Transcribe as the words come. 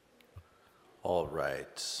All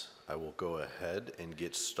right, I will go ahead and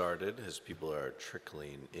get started as people are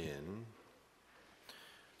trickling in.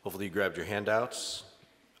 Hopefully you grabbed your handouts.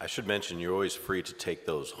 I should mention you're always free to take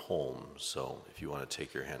those home, so if you want to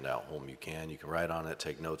take your handout home, you can. You can write on it,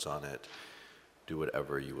 take notes on it, do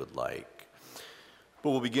whatever you would like.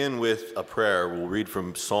 But we'll begin with a prayer. We'll read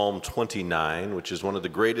from Psalm 29, which is one of the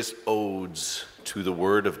greatest odes to the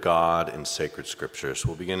Word of God in sacred Scripture. So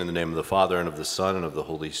we'll begin in the name of the Father, and of the Son, and of the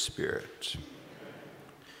Holy Spirit.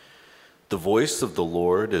 The voice of the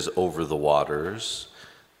Lord is over the waters.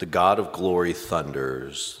 The God of glory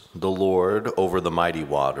thunders. The Lord over the mighty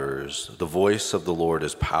waters. The voice of the Lord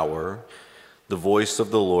is power. The voice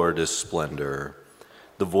of the Lord is splendor.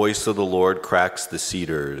 The voice of the Lord cracks the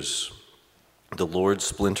cedars. The Lord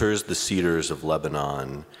splinters the cedars of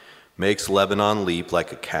Lebanon, makes Lebanon leap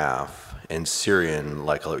like a calf, and Syrian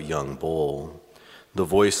like a young bull. The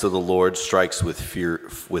voice of the Lord strikes with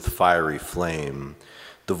fiery flame.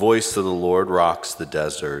 The voice of the Lord rocks the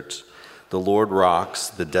desert. The Lord rocks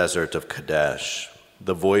the desert of Kadesh.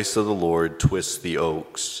 The voice of the Lord twists the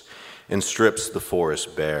oaks and strips the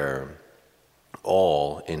forest bare.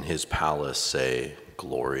 All in his palace say,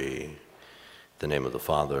 Glory. In the name of the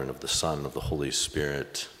Father, and of the Son, and of the Holy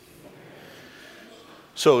Spirit.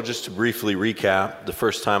 So just to briefly recap, the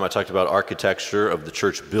first time I talked about architecture of the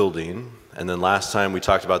church building, and then last time we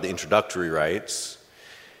talked about the introductory rites.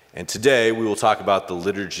 And today we will talk about the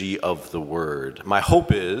liturgy of the word. My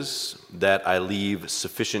hope is that I leave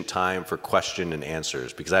sufficient time for question and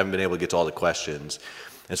answers, because I haven't been able to get to all the questions.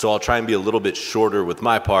 And so I'll try and be a little bit shorter with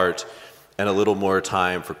my part and a little more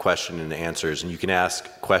time for question and answers. And you can ask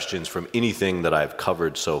questions from anything that I've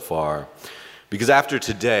covered so far. Because after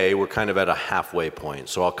today, we're kind of at a halfway point.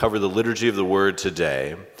 So I'll cover the liturgy of the word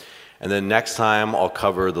today. And then next time, I'll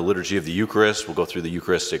cover the liturgy of the Eucharist. We'll go through the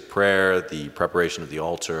Eucharistic prayer, the preparation of the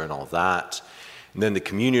altar, and all of that. And then the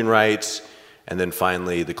communion rites, and then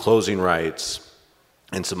finally the closing rites,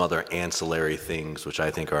 and some other ancillary things which I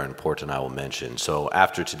think are important I will mention. So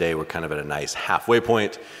after today, we're kind of at a nice halfway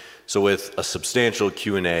point. So with a substantial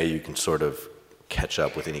Q&A, you can sort of catch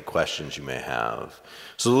up with any questions you may have.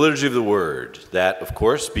 So the liturgy of the word, that of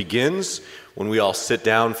course begins when we all sit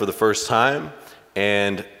down for the first time,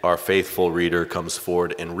 and our faithful reader comes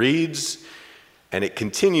forward and reads, and it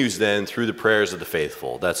continues then through the prayers of the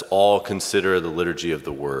faithful. That's all consider the liturgy of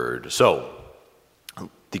the word. So,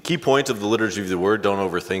 the key point of the liturgy of the word, don't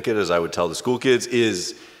overthink it, as I would tell the school kids,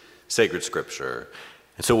 is sacred scripture.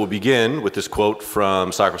 And so we'll begin with this quote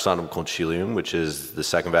from Sacrosanctum Concilium, which is the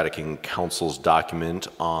Second Vatican Council's document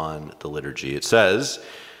on the liturgy. It says,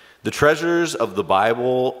 "The treasures of the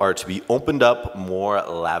Bible are to be opened up more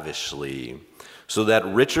lavishly, so that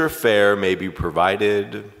richer fare may be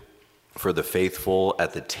provided for the faithful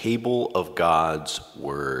at the table of God's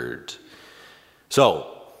word." So,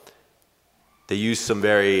 they use some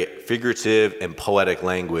very figurative and poetic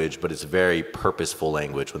language, but it's very purposeful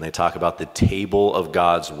language. When they talk about the table of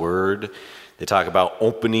God's word, they talk about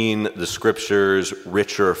opening the scriptures,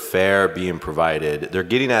 richer fare being provided. They're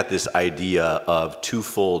getting at this idea of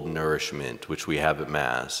twofold nourishment, which we have at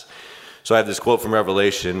Mass. So I have this quote from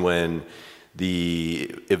Revelation when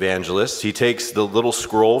the evangelist, he takes the little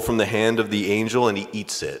scroll from the hand of the angel and he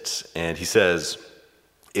eats it. And he says,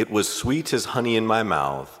 "It was sweet as honey in my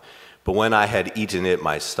mouth, but when I had eaten it,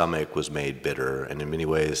 my stomach was made bitter." And in many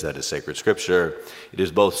ways, that is sacred scripture. It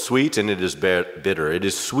is both sweet and it is bitter. It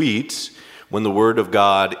is sweet when the word of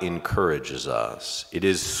God encourages us. It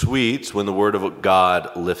is sweet when the word of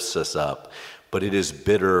God lifts us up. But it is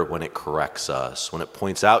bitter when it corrects us, when it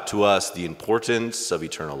points out to us the importance of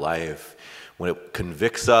eternal life. When it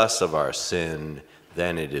convicts us of our sin,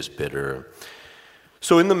 then it is bitter.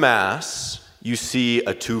 So in the Mass, you see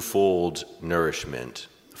a twofold nourishment.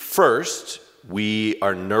 First, we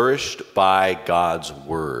are nourished by God's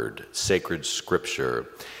word, sacred scripture.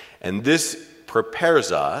 And this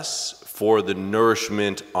prepares us for the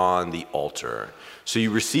nourishment on the altar. So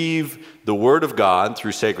you receive the word of God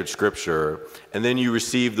through sacred scripture, and then you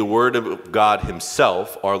receive the word of God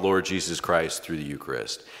himself, our Lord Jesus Christ, through the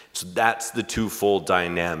Eucharist. So that's the twofold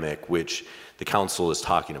dynamic which the council is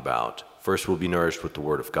talking about. First, we'll be nourished with the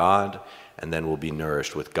word of God, and then we'll be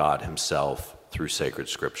nourished with God himself through sacred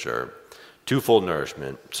scripture. Twofold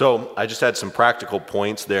nourishment. So I just had some practical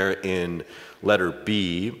points there in letter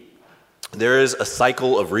B. There is a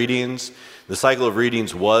cycle of readings. The cycle of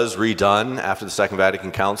readings was redone after the Second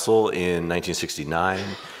Vatican Council in 1969.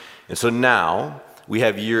 And so now we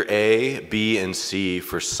have year A, B, and C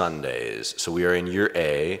for Sundays. So we are in year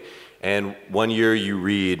A, And one year you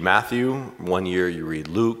read Matthew, one year you read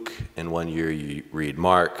Luke, and one year you read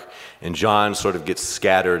Mark. And John sort of gets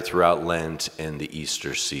scattered throughout Lent and the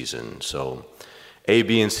Easter season. So A,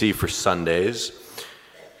 B, and C for Sundays.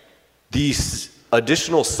 The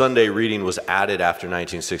additional Sunday reading was added after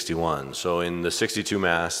 1961. So in the 62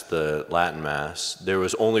 Mass, the Latin Mass, there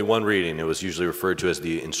was only one reading. It was usually referred to as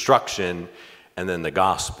the instruction and then the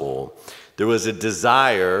gospel. There was a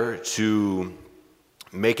desire to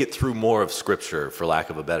make it through more of Scripture, for lack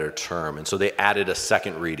of a better term. And so they added a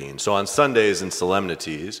second reading. So on Sundays and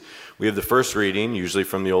solemnities, we have the first reading, usually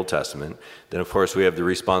from the Old Testament. Then, of course, we have the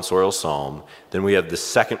responsorial psalm. Then we have the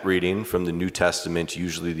second reading from the New Testament,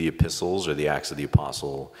 usually the epistles or the Acts of the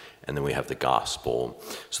Apostle. And then we have the gospel.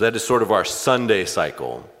 So that is sort of our Sunday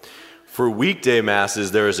cycle. For weekday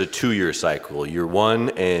masses, there is a 2-year cycle, year 1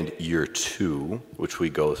 and year 2, which we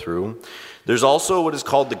go through. There's also what is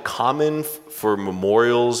called the common for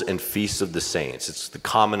memorials and feasts of the saints. It's the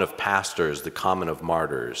common of pastors, the common of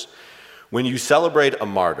martyrs. When you celebrate a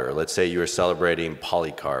martyr, let's say you are celebrating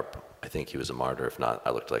Polycarp. I think he was a martyr. If not, I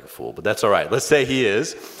looked like a fool, but that's all right. Let's say he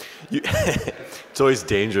is. It's always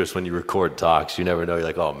dangerous when you record talks. You never know. You're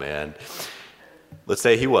like, oh, man. Let's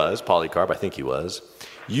say he was Polycarp. I think he was.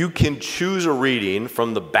 You can choose a reading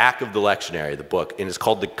from the back of the lectionary, the book, and it's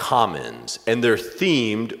called the Commons, and they're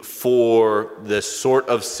themed for the sort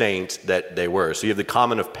of saint that they were. So you have the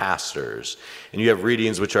common of pastors, and you have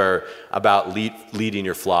readings which are about leading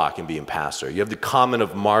your flock and being pastor. You have the common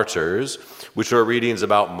of martyrs, which are readings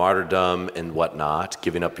about martyrdom and whatnot,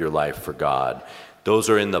 giving up your life for God. Those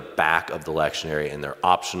are in the back of the lectionary, and they're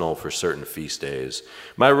optional for certain feast days.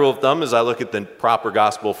 My rule of thumb is I look at the proper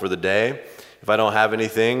gospel for the day. If I don't have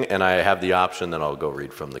anything and I have the option, then I'll go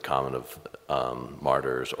read from the common of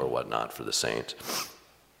martyrs or whatnot for the saint.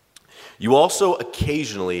 You also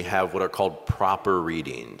occasionally have what are called proper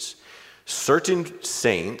readings. Certain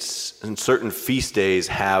saints and certain feast days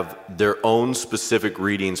have their own specific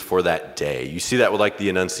readings for that day. You see that with like the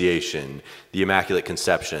Annunciation, the Immaculate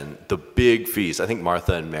Conception, the big feast. I think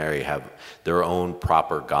Martha and Mary have their own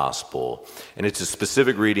proper gospel. And it's a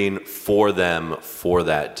specific reading for them for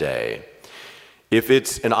that day. If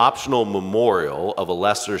it's an optional memorial of a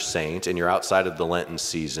lesser saint and you're outside of the Lenten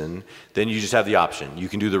season, then you just have the option. You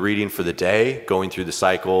can do the reading for the day, going through the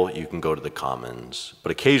cycle, you can go to the Commons.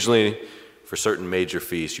 But occasionally, for certain major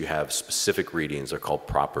feasts, you have specific readings. They're called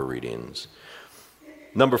proper readings.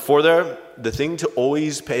 Number 4 there, the thing to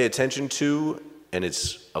always pay attention to, and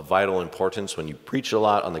it's of vital importance when you preach a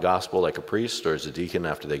lot on the gospel like a priest or as a deacon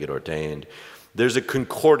after they get ordained, there's a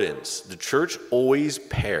concordance. The church always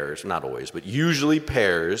pairs, not always, but usually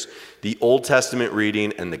pairs the Old Testament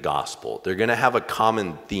reading and the gospel. They're going to have a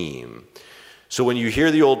common theme. So when you hear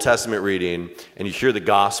the Old Testament reading and you hear the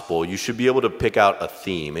gospel, you should be able to pick out a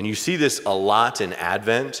theme. And you see this a lot in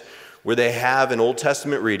Advent, where they have an Old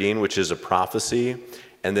Testament reading, which is a prophecy,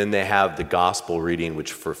 and then they have the gospel reading,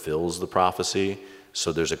 which fulfills the prophecy.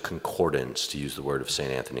 So there's a concordance, to use the word of St.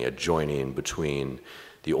 Anthony, a joining between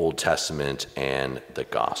the Old Testament and the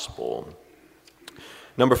gospel.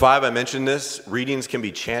 Number 5, I mentioned this. Readings can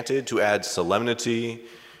be chanted to add solemnity.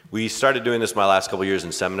 We started doing this my last couple years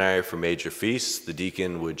in seminary for major feasts. The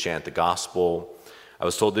deacon would chant the gospel. I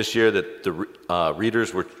was told this year that the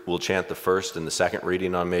readers will chant the first and the second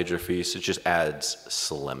reading on major feasts. It just adds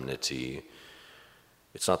solemnity.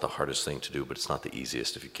 It's not the hardest thing to do, but it's not the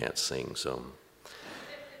easiest if you can't sing. So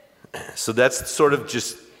that's sort of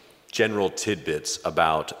just general tidbits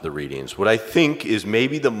about the readings. What I think is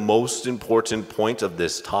maybe the most important point of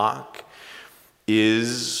this talk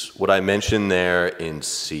is what I mentioned there in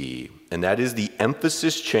C, and that is the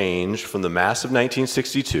emphasis change from the Mass of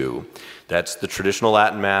 1962, that's the traditional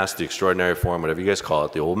Latin Mass, the extraordinary form, whatever you guys call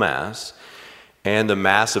it, the Old Mass, and the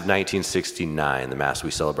Mass of 1969, the Mass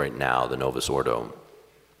we celebrate now, the Novus Ordo.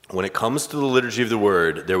 When it comes to the liturgy of the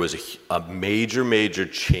Word, there was a major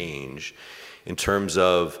change in terms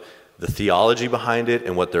of the theology behind it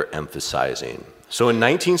and what they're emphasizing. So in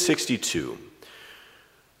 1962,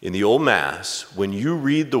 in the Old Mass, when you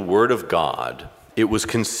read the Word of God, it was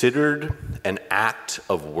considered an act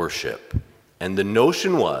of worship. And the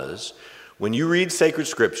notion was, when you read sacred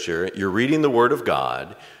scripture, you're reading the Word of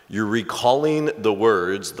God, you're recalling the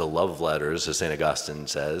words, the love letters, as St. Augustine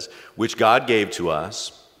says, which God gave to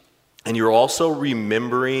us, and you're also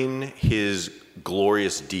remembering his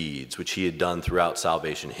glorious deeds, which he had done throughout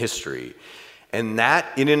salvation history. And that,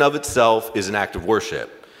 in and of itself, is an act of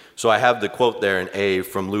worship. So I have the quote there in A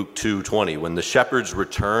from Luke 2:20. When the shepherds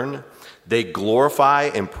return, they glorify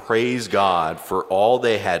and praise God for all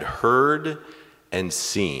they had heard and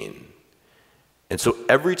seen. And so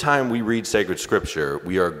every time we read sacred scripture,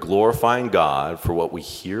 we are glorifying God for what we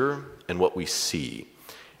hear and what we see.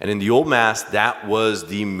 And in the Old Mass, that was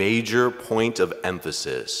the major point of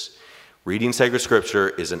emphasis. Reading sacred scripture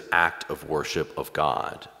is an act of worship of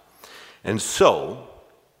God. And so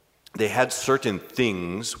they had certain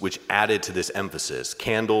things which added to this emphasis,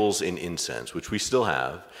 candles and incense, which we still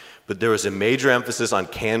have, but there was a major emphasis on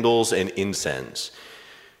candles and incense.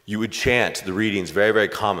 You would chant the readings, very, very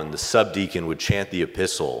common. The subdeacon would chant the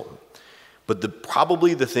epistle. But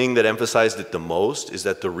probably the thing that emphasized it the most is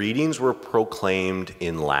that the readings were proclaimed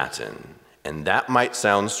in Latin. And that might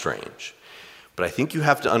sound strange, but I think you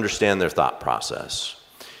have to understand their thought process.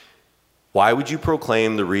 Why would you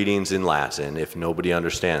proclaim the readings in Latin if nobody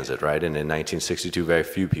understands it, right? And in 1962, very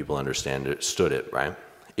few people understood it, right?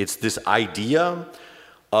 It's this idea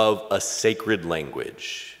of a sacred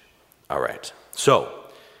language. All right, so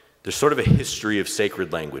there's sort of a history of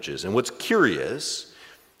sacred languages. And what's curious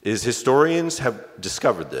is historians have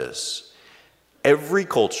discovered this. Every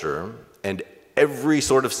culture and every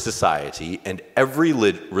sort of society and every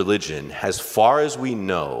religion, as far as we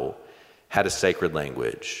know, had a sacred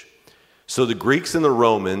language. So the Greeks and the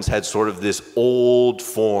Romans had sort of this old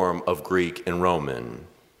form of Greek and Roman.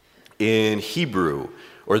 In Hebrew,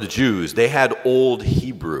 or the Jews, they had Old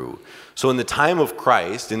Hebrew. So in the time of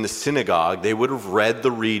Christ, in the synagogue, they would have read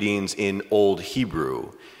the readings in Old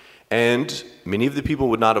Hebrew. And many of the people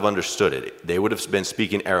would not have understood it. They would have been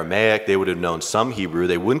speaking Aramaic, they would have known some Hebrew,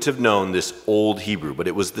 they wouldn't have known this Old Hebrew, but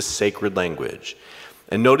it was the sacred language.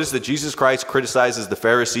 And notice that Jesus Christ criticizes the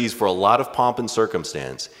Pharisees for a lot of pomp and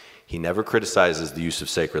circumstance. He never criticizes the use of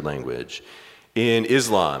sacred language. In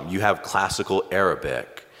Islam, you have classical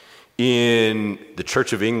Arabic. In the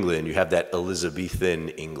Church of England, you have that Elizabethan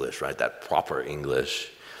English, right? That proper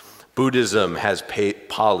English. Buddhism has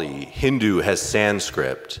Pali. Hindu has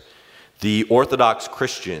Sanskrit. The Orthodox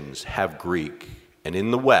Christians have Greek. And in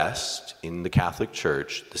the West, in the Catholic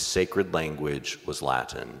Church, the sacred language was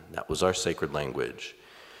Latin. That was our sacred language.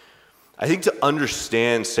 I think to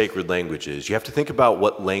understand sacred languages, you have to think about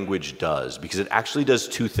what language does, because it actually does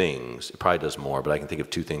two things. It probably does more, but I can think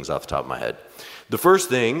of two things off the top of my head. The first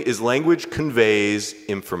thing is language conveys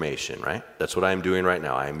information, right? That's what I'm doing right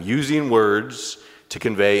now. I'm using words to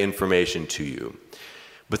convey information to you.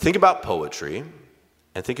 But think about poetry,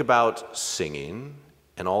 and think about singing,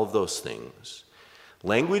 and all of those things.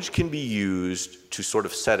 Language can be used to sort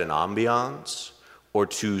of set an ambiance, or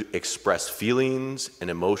to express feelings and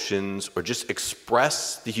emotions, or just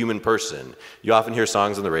express the human person. You often hear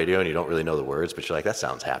songs on the radio and you don't really know the words, but you're like, that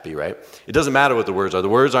sounds happy, right? It doesn't matter what the words are. The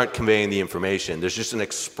words aren't conveying the information. There's just an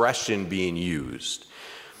expression being used.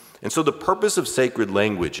 And so the purpose of sacred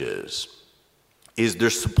languages is they're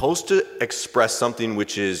supposed to express something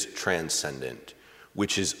which is transcendent,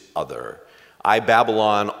 which is other. I babble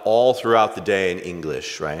on all throughout the day in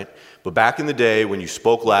English, right? But back in the day, when you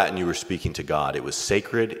spoke Latin, you were speaking to God. It was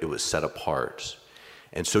sacred, it was set apart.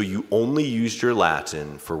 And so you only used your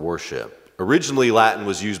Latin for worship. Originally, Latin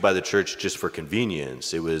was used by the church just for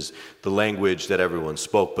convenience. It was the language that everyone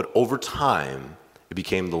spoke. But over time, it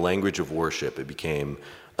became the language of worship. It became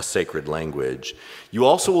a sacred language. You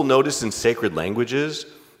also will notice in sacred languages,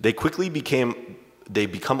 they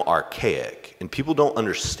become archaic, and people don't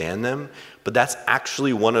understand them, but that's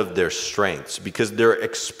actually one of their strengths, because they're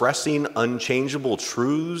expressing unchangeable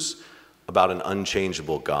truths about an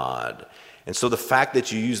unchangeable God. And so the fact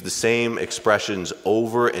that you use the same expressions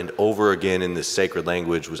over and over again in this sacred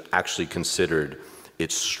language was actually considered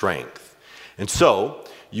its strength. And so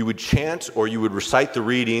you would chant or you would recite the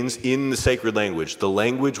readings in the sacred language, the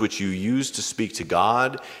language which you use to speak to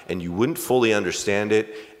God, and you wouldn't fully understand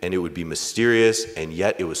it, and it would be mysterious, and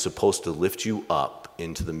yet it was supposed to lift you up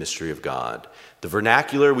into the mystery of God. The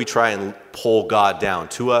vernacular, we try and pull God down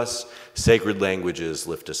to us. Sacred languages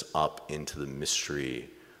lift us up into the mystery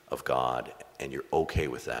of God, and you're okay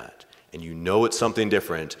with that. And you know it's something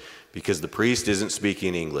different because the priest isn't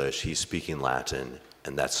speaking English, he's speaking Latin,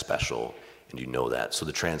 and that's special. And you know that. So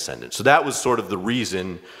the transcendent. So that was sort of the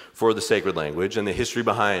reason for the sacred language and the history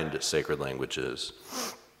behind sacred languages.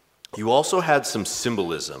 You also had some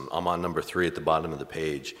symbolism. I'm on number 3 at the bottom of the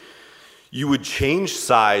page. You would change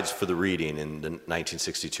sides for the reading in the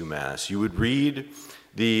 1962 Mass. You would read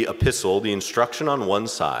the epistle, the instruction on one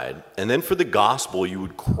side, and then for the gospel, you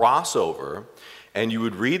would cross over and you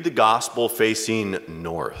would read the gospel facing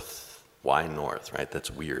north. Why north, right?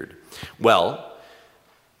 That's weird. Well,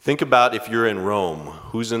 think about if you're in Rome,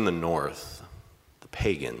 who's in the north? The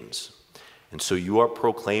pagans. And so you are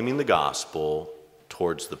proclaiming the gospel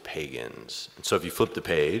towards the pagans. And so if you flip the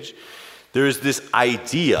page, there's this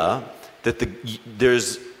idea that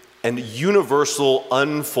there's and universal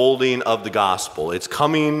unfolding of the gospel. It's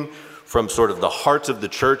coming from sort of the heart of the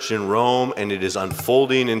church in Rome, and it is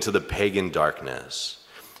unfolding into the pagan darkness.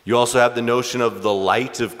 You also have the notion of the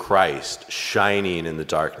light of Christ shining in the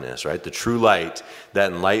darkness, right? The true light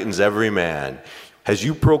that enlightens every man. As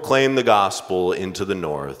you proclaim the gospel into the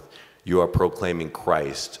north, you are proclaiming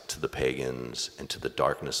Christ to the pagans and to the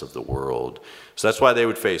darkness of the world. So that's why they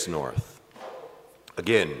would face north.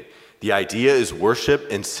 Again, the idea is worship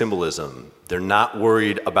and symbolism. They're not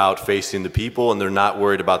worried about facing the people, and they're not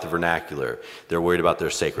worried about the vernacular. They're worried about their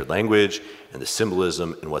sacred language and the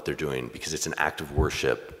symbolism and what they're doing, because it's an act of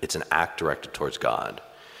worship. It's an act directed towards God.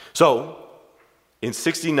 So, in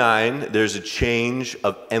 69, there's a change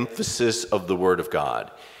of emphasis of the Word of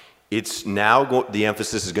God. It's now, the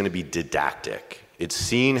emphasis is going to be didactic. It's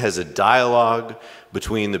seen as a dialogue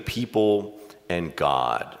between the people and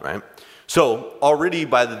God, right? So already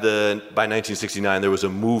by 1969, there was a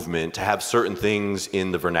movement to have certain things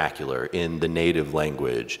in the vernacular, in the native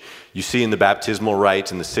language. You see in the baptismal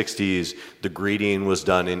rites in the 60s, the greeting was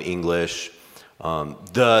done in English.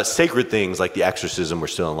 The sacred things like the exorcism were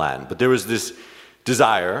still in Latin. But there was this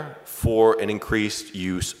desire for an increased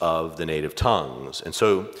use of the native tongues. And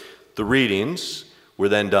so the readings were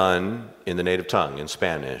then done in the native tongue, in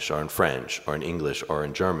Spanish or in French or in English or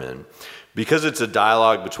in German. Because it's a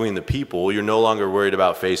dialogue between the people, you're no longer worried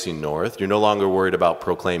about facing north. You're no longer worried about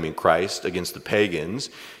proclaiming Christ against the pagans.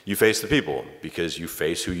 You face the people because you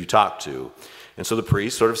face who you talk to. And so the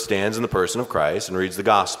priest sort of stands in the person of Christ and reads the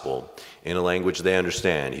gospel in a language they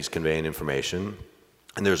understand. He's conveying information,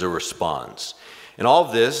 and there's a response. And all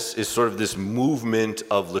of this is sort of this movement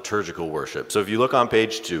of liturgical worship. So if you look on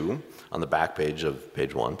page 2, on the back page of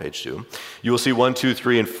page 1, page 2, you will see 1, 2,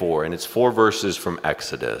 3, and 4, and it's 4 verses from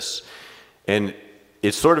Exodus. And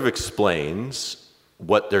it sort of explains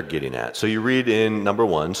what they're getting at. So you read in number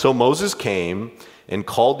 1, so Moses came and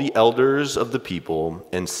called the elders of the people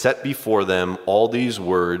and set before them all these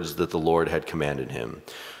words that the Lord had commanded him.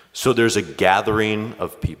 So there's a gathering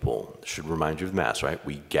of people. It should remind you of the Mass, right?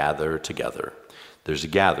 We gather together. There's a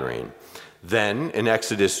gathering. Then in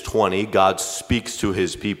Exodus 20, God speaks to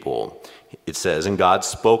his people. It says, and God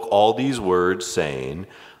spoke all these words, saying,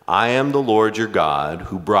 I am the Lord your God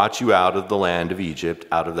who brought you out of the land of Egypt,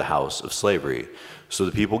 out of the house of slavery. So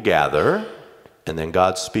the people gather, and then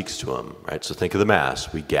God speaks to them, right? So think of the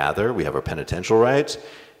Mass. We gather, we have our penitential rites,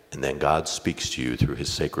 and then God speaks to you through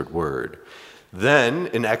his sacred word. Then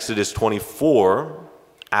in Exodus 24,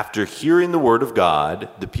 after hearing the word of God,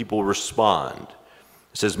 the people respond.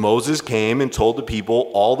 It says, Moses came and told the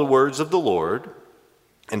people all the words of the Lord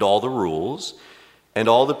and all the rules, and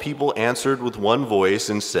all the people answered with one voice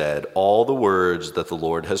and said, all the words that the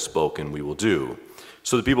Lord has spoken we will do.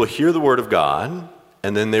 So the people hear the word of God,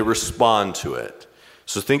 and then they respond to it.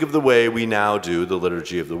 So think of the way we now do the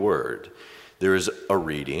liturgy of the word. There is a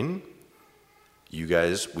reading. You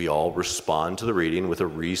guys, we all respond to the reading with a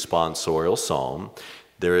responsorial psalm.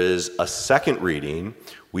 There is a second reading.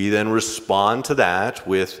 We then respond to that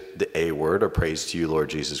with the A word, or praise to you, Lord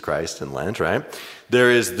Jesus Christ, in Lent, right? There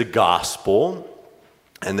is the gospel.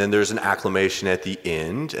 And then there's an acclamation at the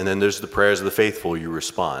end, and then there's the prayers of the faithful, you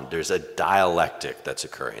respond. There's a dialectic that's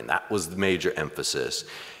occurring. That was the major emphasis.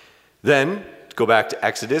 Then, to go back to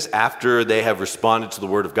Exodus, after they have responded to the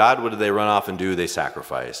word of God, what do they run off and do? They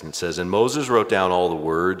sacrifice. And it says, and Moses wrote down all the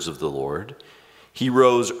words of the Lord. He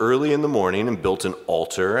rose early in the morning and built an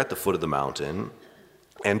altar at the foot of the mountain,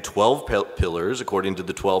 and 12 pillars according to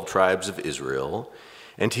the 12 tribes of Israel.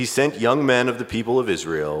 And he sent young men of the people of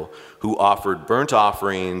Israel who offered burnt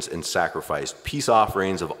offerings and sacrificed peace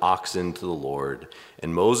offerings of oxen to the Lord.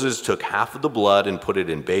 And Moses took half of the blood and put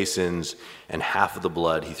it in basins, and half of the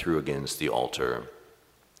blood he threw against the altar.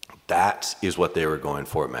 That is what they were going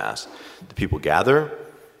for at Mass. The people gather,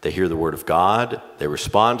 they hear the word of God, they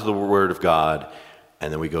respond to the word of God,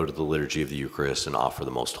 and then we go to the liturgy of the Eucharist and offer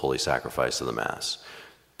the most holy sacrifice of the Mass.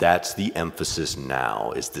 That's the emphasis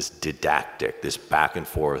now, is this didactic, this back and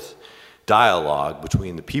forth dialogue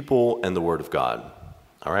between the people and the Word of God.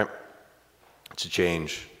 All right? It's a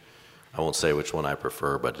change. I won't say which one I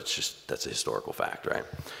prefer, but it's just, that's a historical fact, right?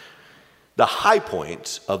 The high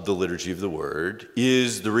point of the liturgy of the Word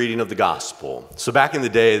is the reading of the Gospel. So back in the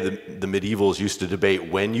day, the medievals used to debate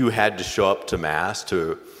when you had to show up to Mass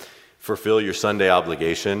to fulfill your Sunday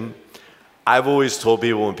obligation. I've always told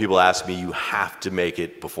people, when people ask me, you have to make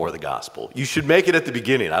it before the gospel. You should make it at the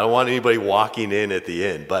beginning. I don't want anybody walking in at the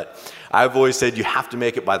end. But I've always said you have to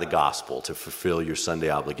make it by the gospel to fulfill your Sunday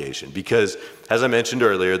obligation. Because, as I mentioned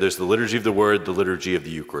earlier, there's the liturgy of the word, the liturgy of the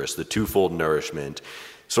Eucharist, the twofold nourishment.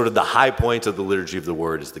 Sort of the high point of the liturgy of the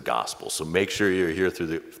word is the gospel. So make sure you're here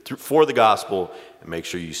for the gospel, and make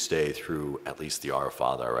sure you stay through at least the Our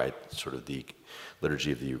Father, right? Sort of the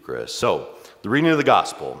liturgy of the Eucharist. So the reading of the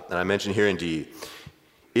gospel, and I mentioned here in D,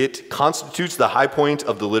 it constitutes the high point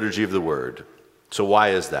of the liturgy of the word. So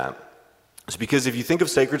why is that? It's because if you think of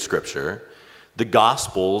sacred scripture, the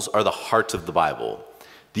gospels are the heart of the Bible.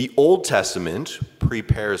 The Old Testament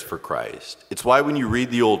prepares for Christ. It's why when you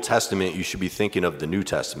read the Old Testament, you should be thinking of the New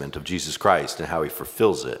Testament, of Jesus Christ and how he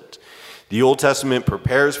fulfills it. The Old Testament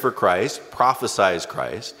prepares for Christ, prophesies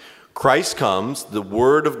Christ. Christ comes, the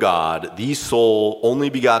Word of God, the sole, only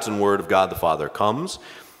begotten Word of God the Father comes.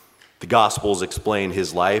 The Gospels explain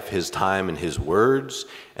his life, his time, and his words.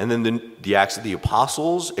 And then the Acts of the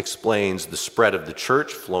Apostles explains the spread of the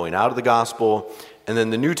church flowing out of the gospel. And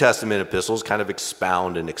then the New Testament epistles kind of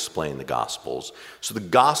expound and explain the Gospels. So the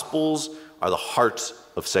Gospels are the heart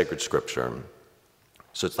of sacred scripture.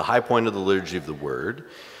 So it's the high point of the liturgy of the word.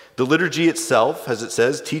 The liturgy itself, as it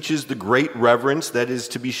says, teaches the great reverence that is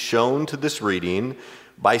to be shown to this reading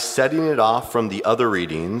by setting it off from the other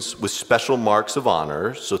readings with special marks of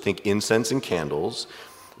honor, so think incense and candles,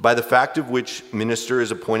 by the fact of which minister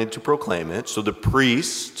is appointed to proclaim it, so the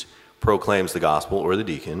priest proclaims the gospel, or the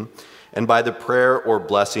deacon, and by the prayer or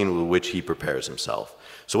blessing with which he prepares himself.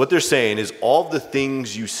 So what they're saying is all the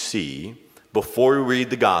things you see before we read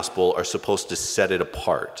the gospel are supposed to set it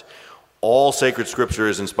apart. All sacred scripture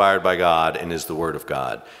is inspired by God and is the word of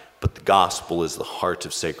God, but the gospel is the heart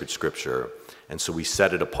of sacred scripture, and so we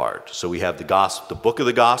set it apart. So we have the book of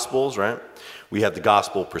the Gospels, right? We have the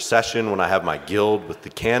gospel procession when I have my guild with the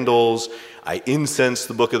candles. I incense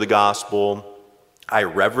the book of the gospel. I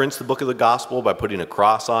reverence the book of the gospel by putting a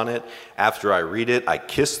cross on it. After I read it, I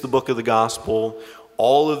kiss the book of the gospel.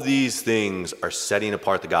 All of these things are setting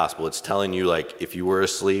apart the gospel. It's telling you, like, if you were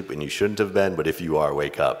asleep, and you shouldn't have been, but if you are,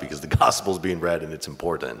 wake up, because the gospel is being read and it's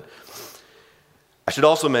important. I should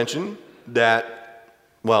also mention that,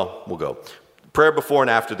 well, we'll go. Prayer before and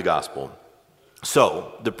after the gospel.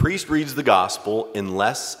 So, the priest reads the gospel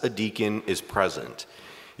unless a deacon is present.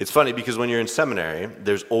 It's funny because when you're in seminary,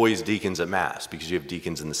 there's always deacons at Mass because you have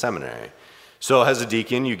deacons in the seminary. So as a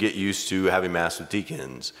deacon, you get used to having Mass with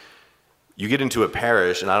deacons. You get into a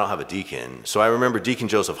parish, and I don't have a deacon. So I remember Deacon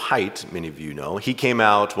Joseph Height, many of you know. He came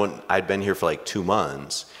out when I'd been here for like 2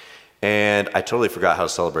 months, and I totally forgot how to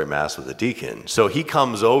celebrate Mass with a deacon. So he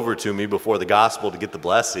comes over to me before the gospel to get the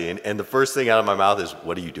blessing, and the first thing out of my mouth is,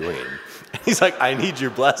 "What are you doing?" And he's like, "I need your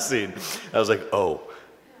blessing." I was like, "Oh,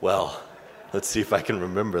 well, let's see if I can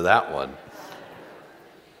remember that one."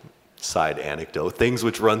 Side anecdote, things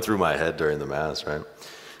which run through my head during the Mass, right?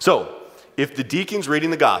 So, if the deacon's reading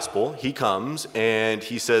the gospel, he comes and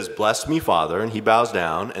he says, "Bless me, Father," and he bows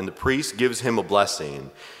down, and the priest gives him a blessing.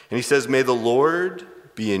 And he says, "May the Lord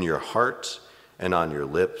be in your heart and on your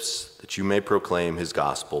lips, that you may proclaim his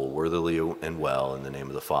gospel worthily and well in the name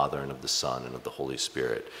of the Father and of the Son and of the Holy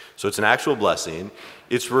Spirit." So it's an actual blessing.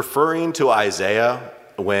 It's referring to Isaiah,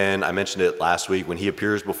 when I mentioned it last week, when he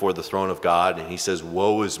appears before the throne of God and he says,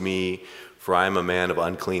 "Woe is me, for I am a man of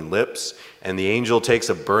unclean lips." And the angel takes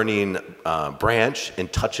a burning branch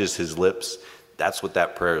and touches his lips. That's what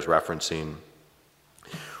that prayer is referencing.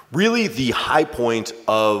 Really, the high point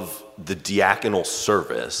of the diaconal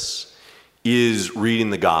service is reading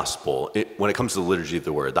the gospel. When it comes to the liturgy of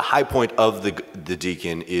the word, the high point of the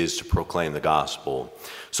deacon is to proclaim the gospel.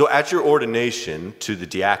 So at your ordination to the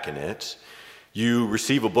diaconate, you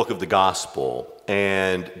receive a book of the gospel,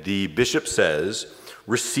 and the bishop says,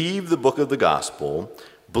 "Receive the book of the gospel,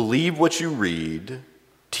 believe what you read,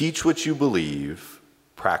 teach what you believe,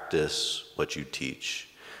 practice what you teach."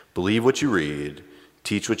 Believe what you read,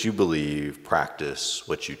 teach what you believe, practice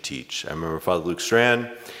what you teach. I remember Father Luke Strand,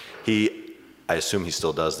 I assume he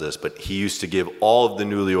still does this, but he used to give all of the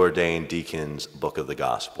newly ordained deacons book of the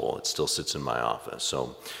gospel. It still sits in my office.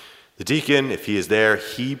 So the deacon, if he is there,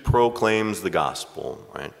 he proclaims the gospel,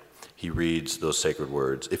 right? He reads those sacred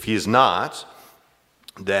words. If he is not,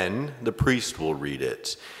 then the priest will read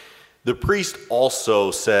it. The priest also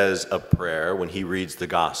says a prayer when he reads the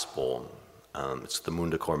gospel. It's the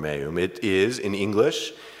Munda Cor Meum. It is, in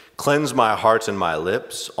English, "Cleanse my heart and my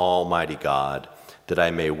lips, Almighty God, that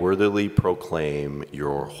I may worthily proclaim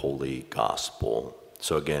your holy gospel."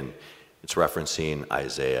 So again, it's referencing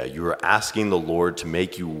Isaiah. You are asking the Lord to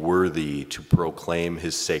make you worthy to proclaim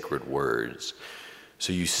his sacred words.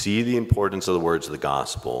 So you see the importance of the words of the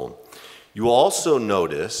gospel. You also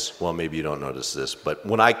notice, well, maybe you don't notice this, but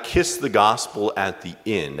when I kiss the gospel at the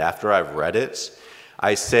end, after I've read it,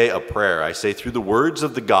 I say a prayer. I say, "Through the words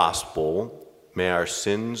of the gospel, may our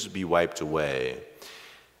sins be wiped away."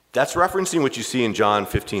 That's referencing what you see in John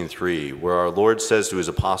 15:3, where our Lord says to his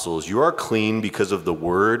apostles, "You are clean because of the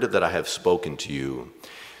word that I have spoken to you."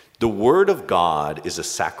 The word of God is a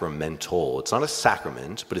sacramental. It's not a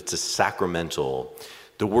sacrament, but it's a sacramental.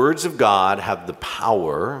 The words of God have the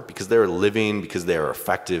power, because they are living, because they are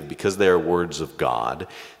effective, because they are words of God.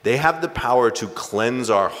 They have the power to cleanse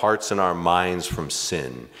our hearts and our minds from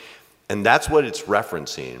sin. And that's what it's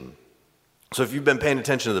referencing. So if you've been paying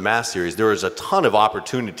attention to the Mass series, there is a ton of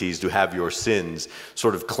opportunities to have your sins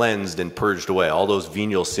sort of cleansed and purged away, all those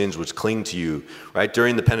venial sins which cling to you, right?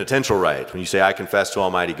 During the penitential rite, when you say, "I confess to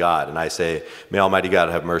Almighty God," and I say, "May Almighty God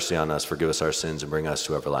have mercy on us, forgive us our sins, and bring us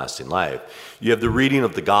to everlasting life." You have the reading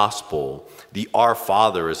of the Gospel. The Our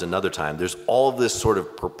Father is another time. There's all of this sort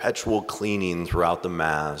of perpetual cleaning throughout the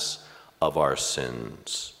Mass of our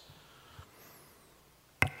sins.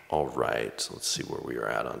 All right, let's see where we are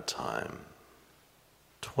at on time.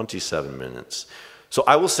 27 minutes. So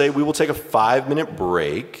I will say we will take a 5-minute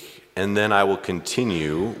break, and then I will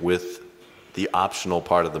continue with the optional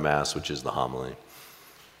part of the Mass, which is the homily.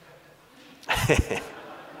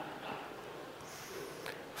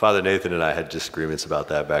 Father Nathan and I had disagreements about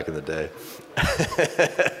that back in the day,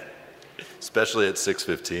 especially at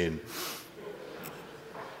 6:15.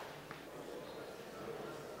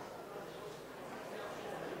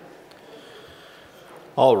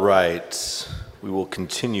 All right. We will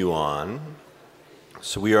continue on.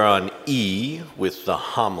 So we are on E with the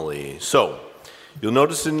homily. So you'll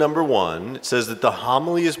notice in number 1, it says that the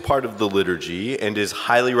homily is part of the liturgy and is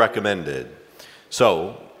highly recommended.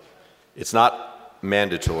 So it's not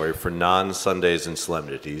mandatory for non-Sundays and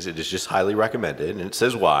solemnities. It is just highly recommended. And it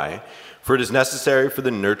says why. For it is necessary for the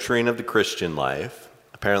nurturing of the Christian life.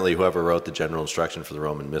 Apparently, whoever wrote the general instruction for the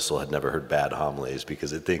Roman Missal had never heard bad homilies,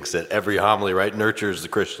 because it thinks that every homily, right, nurtures the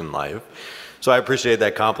Christian life. So I appreciate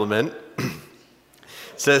that compliment.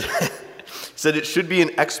 Said it should be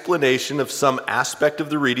an explanation of some aspect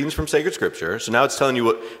of the readings from sacred scripture. So now it's telling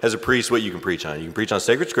you, as a priest, what you can preach on. You can preach on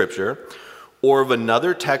sacred scripture, or of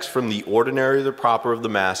another text from the ordinary or the proper of the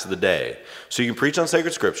Mass of the day. So you can preach on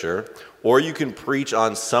sacred scripture, or you can preach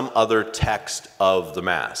on some other text of the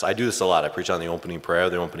Mass. I do this a lot. I preach on the opening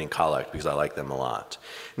prayer, the opening collect, because I like them a lot.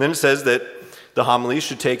 And then it says that the homily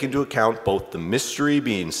should take into account both the mystery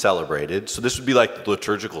being celebrated, so this would be like the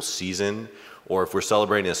liturgical season, or if we're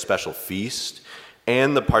celebrating a special feast,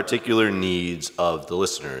 and the particular needs of the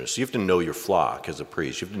listeners. So you have to know your flock as a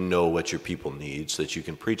priest. You have to know what your people need so that you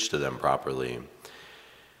can preach to them properly.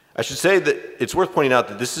 I should say that it's worth pointing out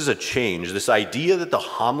that this is a change. This idea that the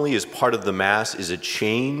homily is part of the Mass is a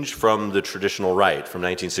change from the traditional rite from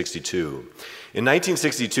 1962. In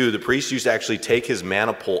 1962, the priest used to actually take his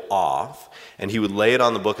maniple off, and he would lay it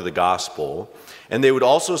on the book of the gospel, and they would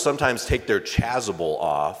also sometimes take their chasuble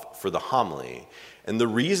off for the homily. And the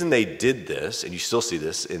reason they did this, and you still see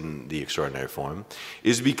this in the extraordinary form,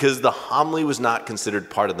 is because the homily was not considered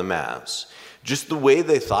part of the Mass. Just the way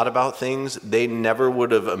they thought about things, they never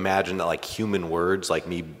would have imagined that like human words, like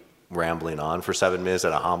me rambling on for 7 minutes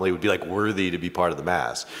at a homily, would be like worthy to be part of the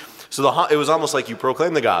Mass. So it was almost like you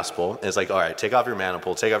proclaim the gospel, and it's like, all right, take off your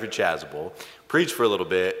maniple, take off your chasuble, preach for a little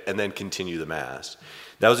bit, and then continue the Mass.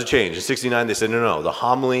 That was a change. In 69, they said, no, the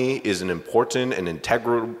homily is an important and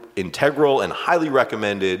integral and highly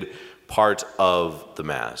recommended part of the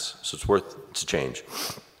Mass. So it's a change.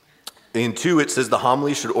 In 2, it says the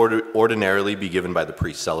homily should ordinarily be given by the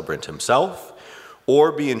priest celebrant himself,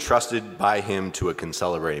 or be entrusted by him to a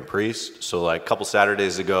concelebrating priest. So like a couple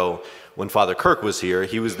Saturdays ago, when Father Kirk was here,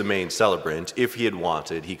 he was the main celebrant. If he had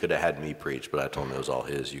wanted, he could have had me preach, but I told him it was all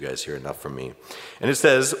his. You guys hear enough from me. And it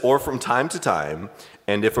says, or from time to time,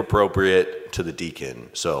 and if appropriate, to the deacon.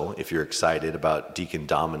 So if you're excited about Deacon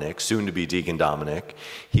Dominic, soon to be Deacon Dominic,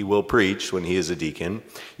 he will preach when he is a deacon.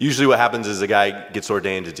 Usually what happens is a guy gets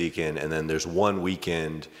ordained a deacon, and then there's one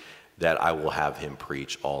weekend that I will have him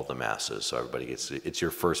preach all the Masses. So everybody it's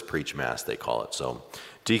your first preach Mass, they call it. So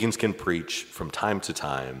deacons can preach from time to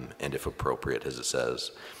time, and if appropriate, as it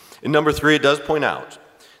says. In number 3, it does point out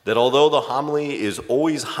that although the homily is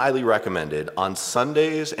always highly recommended, on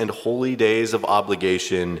Sundays and holy days of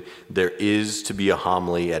obligation, there is to be a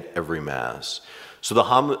homily at every Mass. So the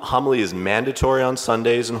homily is mandatory on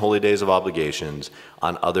Sundays and holy days of obligations.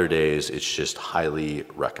 On other days, it's just highly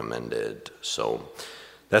recommended. So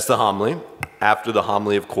that's the homily. After the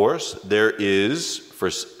homily, of course, there is, for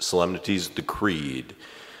solemnities, the creed.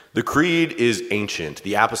 The creed is ancient.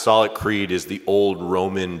 The Apostolic Creed is the old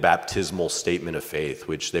Roman baptismal statement of faith,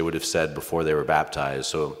 which they would have said before they were baptized.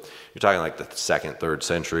 So you're talking like the 2nd, 3rd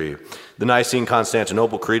century. The Nicene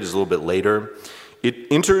Constantinople Creed is a little bit later.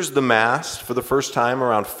 It enters the Mass for the first time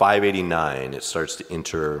around 589. It starts to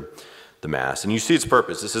enter the Mass. And you see its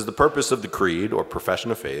purpose. This is the purpose of the Creed, or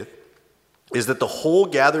profession of faith, is that the whole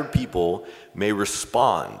gathered people may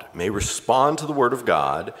respond to the Word of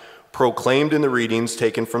God, proclaimed in the readings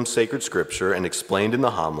taken from sacred Scripture and explained in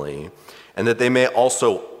the homily, and that they may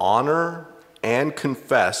also honor and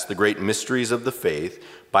confess the great mysteries of the faith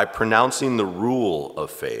by pronouncing the rule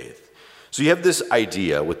of faith. So you have this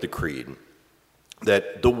idea with the Creed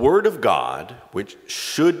that the Word of God, which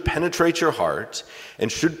should penetrate your heart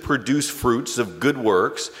and should produce fruits of good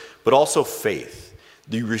works, but also faith.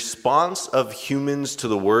 The response of humans to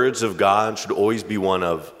the words of God should always be one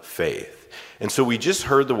of faith. And so we just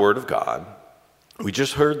heard the Word of God. We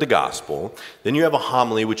just heard the gospel. Then you have a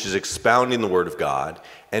homily, which is expounding the Word of God.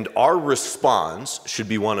 And our response should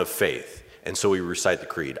be one of faith. And so we recite the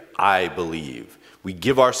Creed. I believe. We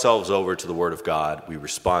give ourselves over to the Word of God. We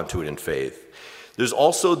respond to it in faith. There's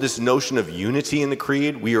also this notion of unity in the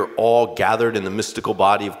Creed. We are all gathered in the mystical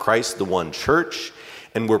body of Christ, the one church,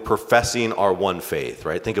 and we're professing our one faith,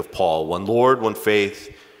 right? Think of Paul, one Lord, one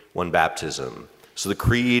faith, one baptism. So the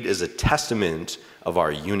Creed is a testament of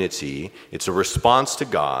our unity. It's a response to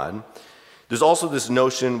God. There's also this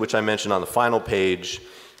notion, which I mentioned on the final page,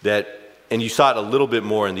 that, and you saw it a little bit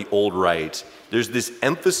more in the Old Rite, there's this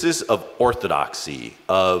emphasis of orthodoxy,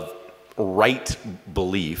 of right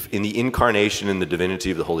belief in the incarnation and the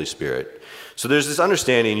divinity of the Holy Spirit. So there's this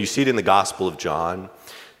understanding, you see it in the Gospel of John,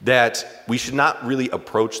 that we should not really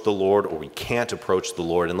approach the Lord, or we can't approach the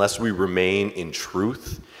Lord unless we remain in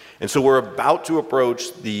truth. And so we're about to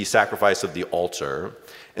approach the sacrifice of the altar.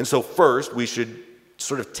 And so first we should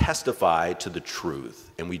sort of testify to the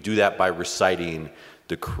truth. And we do that by reciting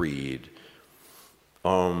the Creed.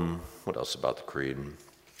 What else about the Creed?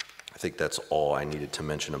 I think that's all I needed to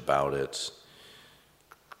mention about it.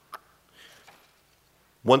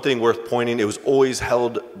 One thing worth pointing, it was always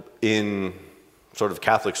held in sort of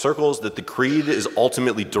Catholic circles that the Creed is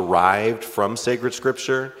ultimately derived from sacred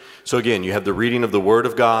Scripture. So again, you have the reading of the Word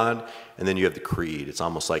of God, and then you have the Creed. It's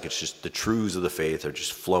almost like it's just the truths of the faith are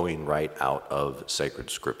just flowing right out of sacred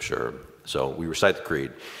Scripture. So we recite the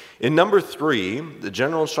Creed. In number 3, the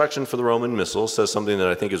general instruction for the Roman Missal says something that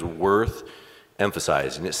I think is worth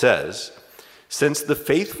emphasizing. It says, since the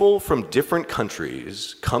faithful from different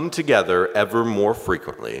countries come together ever more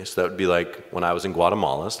frequently, so that would be like when I was in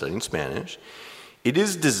Guatemala studying Spanish, it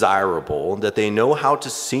is desirable that they know how to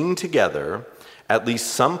sing together at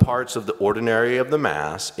least some parts of the ordinary of the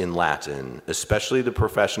Mass in Latin, especially the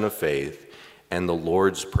profession of faith and the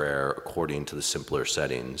Lord's Prayer according to the simpler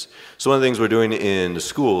settings. So one of the things we're doing in the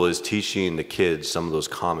school is teaching the kids some of those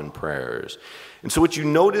common prayers. And so what you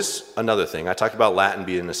notice, another thing, I talked about Latin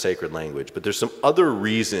being a sacred language, but there's some other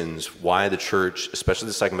reasons why the church, especially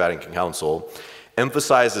the Second Vatican Council,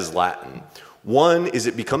 emphasizes Latin. One is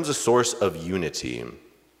it becomes a source of unity.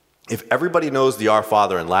 If everybody knows the Our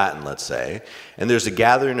Father in Latin, let's say, and there's a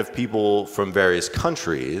gathering of people from various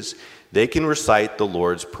countries, they can recite the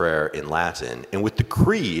Lord's Prayer in Latin. And with the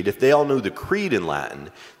Creed, if they all know the Creed in Latin,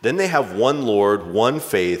 then they have one Lord, one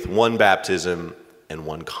faith, one baptism, and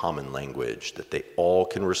one common language that they all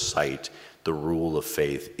can recite the rule of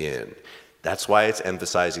faith in. That's why it's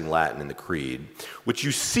emphasizing Latin in the Creed. What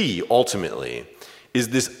you see, ultimately, is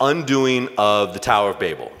this undoing of the Tower of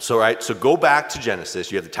Babel. So go back to Genesis.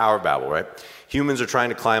 You have the Tower of Babel, right? Humans are trying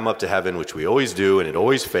to climb up to heaven, which we always do, and it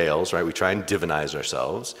always fails, right? We try and divinize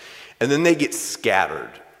ourselves. And then they get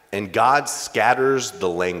scattered. And God scatters the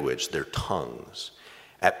language, their tongues.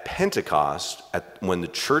 At Pentecost, when the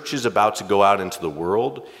church is about to go out into the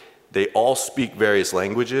world, they all speak various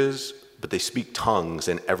languages, but they speak tongues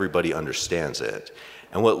and everybody understands it.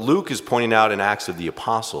 And what Luke is pointing out in Acts of the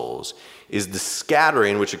Apostles is the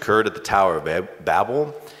scattering which occurred at the Tower of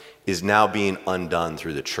Babel is now being undone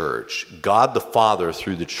through the church. God the Father,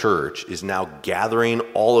 through the church, is now gathering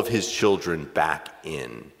all of his children back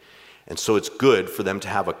in. And so it's good for them to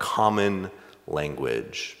have a common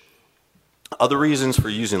language. Other reasons for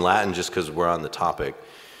using Latin, just because we're on the topic,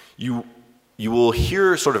 you will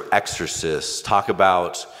hear sort of exorcists talk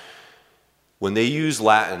about when they use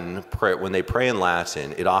Latin, when they pray in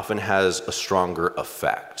Latin, it often has a stronger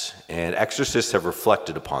effect. And exorcists have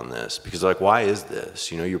reflected upon this because they're like, why is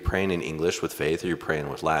this? You're praying in English with faith or you're praying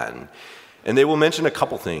with Latin. And they will mention a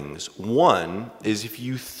couple things. One is if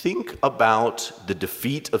you think about the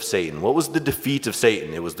defeat of Satan. What was the defeat of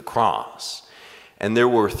Satan? It was the cross. And there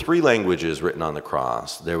were 3 languages written on the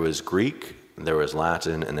cross. There was Greek, there was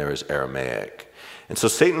Latin, and there was Aramaic. And so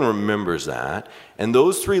Satan remembers that. And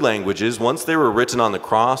those 3 languages, once they were written on the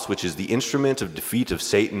cross, which is the instrument of defeat of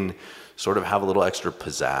Satan, sort of have a little extra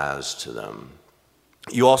pizzazz to them.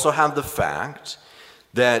 You also have the fact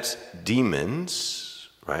that demons,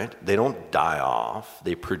 right, they don't die off,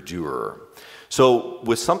 they perdure. So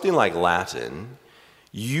with something like Latin,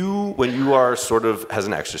 when you are sort of, as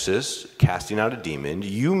an exorcist, casting out a demon,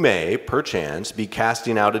 you may, perchance, be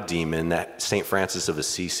casting out a demon that St. Francis of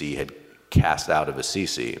Assisi had cast out of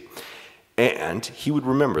Assisi. And he would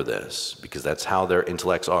remember this, because that's how their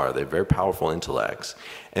intellects are. They're very powerful intellects.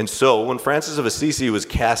 And so when Francis of Assisi was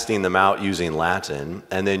casting them out using Latin,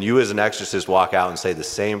 and then you as an exorcist walk out and say the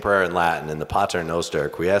same prayer in Latin, in the Pater Noster,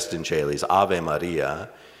 Quiesce in Caelis, Ave Maria,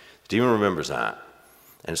 the demon remembers that.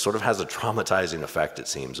 And it sort of has a traumatizing effect, it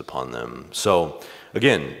seems, upon them. So,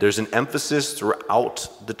 again, there's an emphasis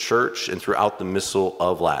throughout the church and throughout the Missal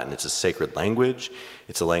of Latin. It's a sacred language.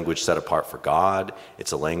 It's a language set apart for God.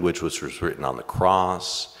 It's a language which was written on the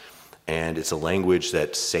cross. And it's a language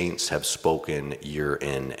that saints have spoken year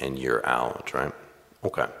in and year out, right?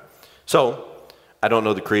 Okay. So, I don't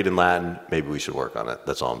know the creed in Latin. Maybe we should work on it.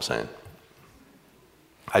 That's all I'm saying.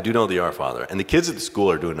 I do know the Our Father, and the kids at the school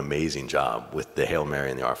are doing an amazing job with the Hail Mary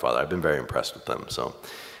and the Our Father. I've been very impressed with them. So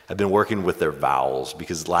I've been working with their vowels,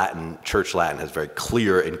 because Church Latin has very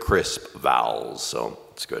clear and crisp vowels, so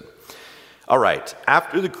it's good. All right,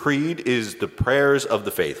 after the creed is the prayers of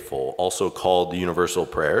the faithful, also called the universal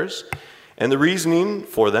prayers. And the reasoning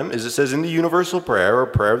for them is it says in the universal prayer, or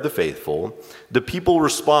prayer of the faithful, the people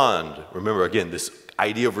respond. Remember, again, this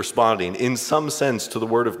idea of responding in some sense to the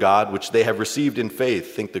word of God, which they have received in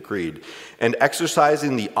faith, think the creed, and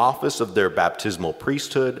exercising the office of their baptismal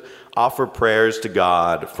priesthood, offer prayers to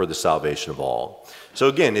God for the salvation of all. So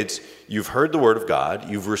again, you've heard the word of God,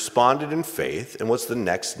 you've responded in faith, and what's the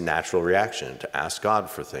next natural reaction? To ask God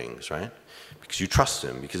for things, right? Because you trust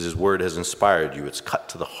him, because his word has inspired you, it's cut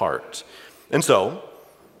to the heart. And so,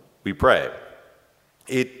 we pray.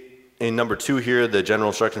 In number 2 here, the general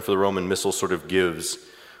instruction for the Roman Missal sort of gives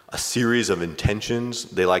a series of intentions.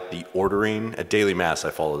 They like the ordering. At daily Mass, I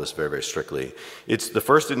follow this very, very strictly. The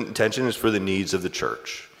first intention is for the needs of the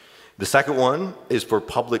church. The second one is for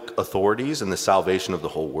public authorities and the salvation of the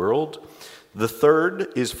whole world. The third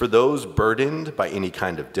is for those burdened by any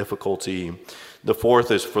kind of difficulty. The fourth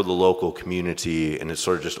is for the local community, and it's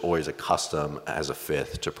sort of just always a custom as a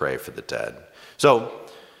fifth to pray for the dead. So,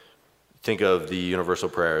 think of the universal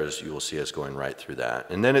prayers, you will see us going right through that.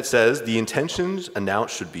 And then it says, the intentions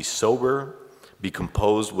announced should be sober, be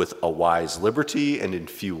composed with a wise liberty and in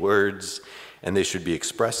few words, and they should be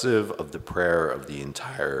expressive of the prayer of the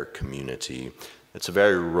entire community. It's a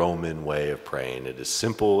very Roman way of praying. It is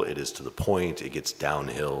simple, it is to the point, it gets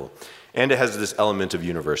downhill, and it has this element of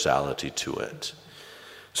universality to it.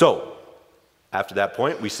 So, after that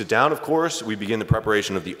point, we sit down, of course, we begin the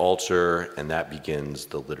preparation of the altar, and that begins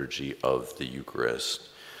the liturgy of the Eucharist.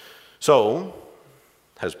 So,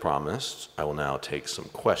 as promised, I will now take some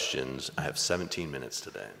questions. I have 17 minutes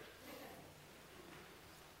today.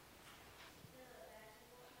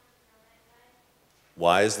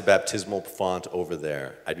 Why is the baptismal font over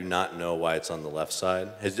there? I do not know why it's on the left side.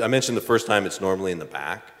 As I mentioned the first time, it's normally in the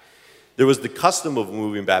back. There was the custom of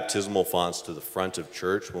moving baptismal fonts to the front of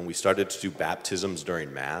church when we started to do baptisms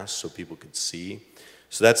during Mass so people could see.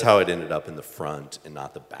 So that's how it ended up in the front and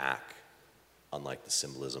not the back, unlike the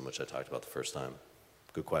symbolism, which I talked about the first time.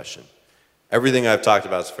 Good question. Everything I've talked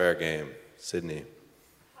about is fair game. Sydney.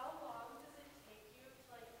 How long does it take you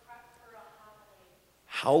to prep for a homily?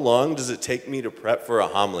 How long does it take me to prep for a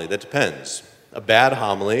homily? That depends. A bad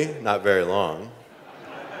homily, not very long.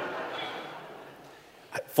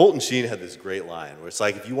 Fulton Sheen had this great line where it's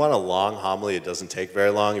like, if you want a long homily, it doesn't take very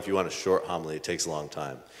long. If you want a short homily, it takes a long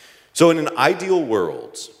time. So in an ideal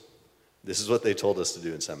world, this is what they told us to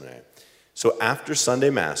do in seminary. So after Sunday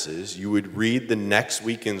Masses, you would read the next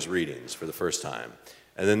weekend's readings for the first time.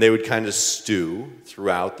 And then they would kind of stew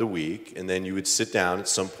throughout the week. And then you would sit down at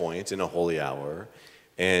some point in a holy hour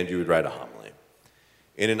and you would write a homily.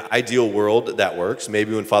 In an ideal world, that works.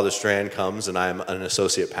 Maybe when Father Strand comes and I'm an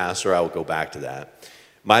associate pastor, I will go back to that.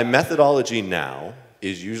 My methodology now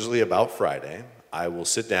is usually about Friday. I will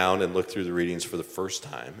sit down and look through the readings for the first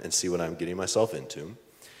time and see what I'm getting myself into.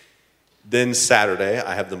 Then Saturday,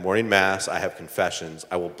 I have the morning Mass, I have confessions.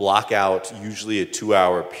 I will block out usually a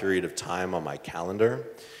 2-hour period of time on my calendar.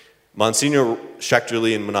 Monsignor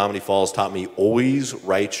Schechterly in Menominee Falls taught me, always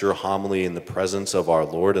write your homily in the presence of our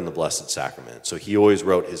Lord and the Blessed Sacrament. So he always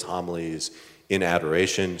wrote his homilies in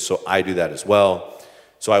adoration, so I do that as well.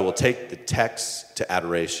 So I will take the text to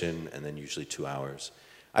adoration and then usually 2 hours.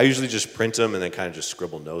 I usually just print them and then kind of just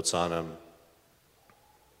scribble notes on them.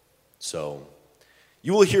 So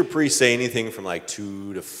you will hear priests say anything from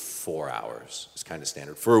 2 to 4 hours. It's kind of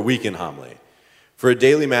standard for a weekend homily. For a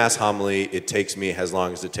daily Mass homily, it takes me as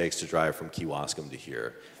long as it takes to drive from Kewaskum to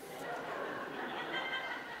here.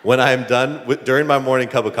 When I am done, during my morning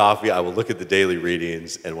cup of coffee, I will look at the daily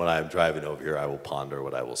readings, and when I am driving over here, I will ponder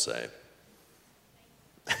what I will say.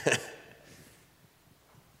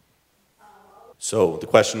 So the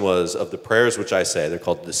question was, of the prayers which I say, they're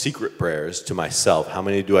called the secret prayers to myself, how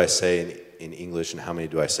many do I say in English and how many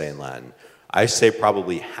do I say in Latin? I say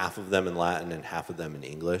probably half of them in Latin and half of them in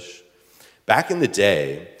English. Back in the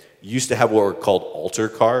day, you used to have what were called altar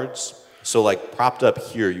cards. So like propped up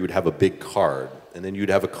here, you would have a big card, and then you'd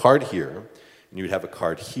have a card here, and you'd have a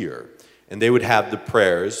card here. And they would have the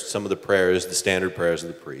prayers, some of the prayers, the standard prayers of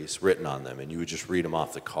the priests, written on them, and you would just read them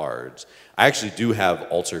off the cards. I actually do have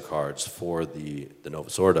altar cards for the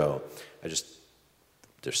Novus Ordo.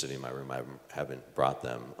 They're sitting in my room. I haven't brought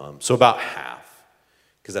them. So about half,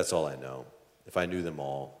 because that's all I know. If I knew them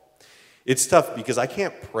all. It's tough because I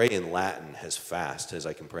can't pray in Latin as fast as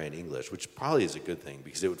I can pray in English, which probably is a good thing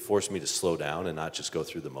because it would force me to slow down and not just go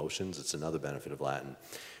through the motions. It's another benefit of Latin.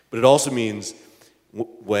 But it also means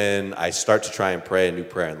when I start to try and pray a new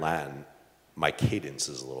prayer in Latin, my cadence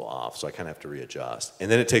is a little off, so I kind of have to readjust.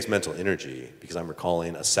 And then it takes mental energy because I'm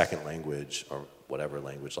recalling a second language, or whatever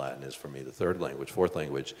language Latin is for me, the third language, fourth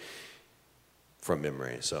language, from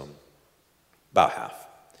memory. So about half.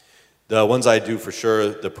 The ones I do for sure,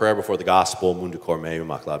 the prayer before the gospel, Mundi Cor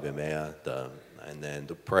Meum, Ac Labia Mea, and then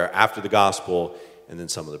the prayer after the gospel, and then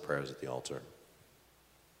some of the prayers at the altar.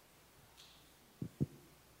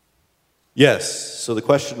 Yes, so the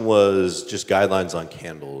question was just guidelines on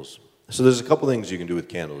candles. So there's a couple things you can do with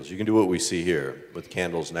candles. You can do what we see here, with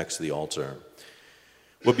candles next to the altar.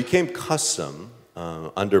 What became custom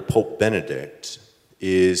under Pope Benedict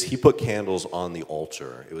is he put candles on the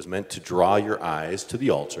altar. It was meant to draw your eyes to the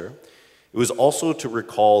altar. It was also to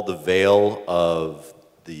recall the veil of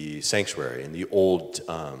the sanctuary. In the old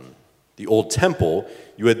temple,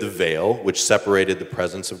 you had the veil, which separated the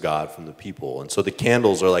presence of God from the people. And so the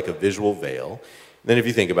candles are like a visual veil. And then if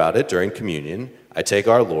you think about it, during communion, I take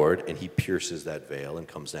our Lord, and he pierces that veil and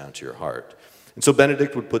comes down to your heart. And so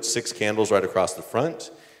Benedict would put 6 candles right across the front,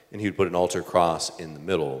 and he would put an altar cross in the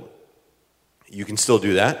middle. You can still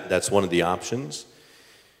do that. That's one of the options.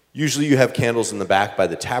 Usually you have candles in the back by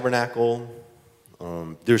the tabernacle.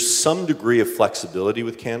 There's some degree of flexibility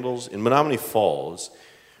with candles. In Menominee Falls,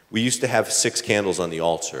 we used to have 6 candles on the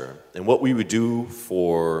altar. And what we would do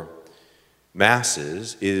for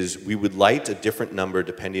Masses is we would light a different number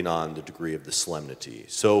depending on the degree of the solemnity.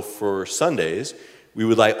 So for Sundays, we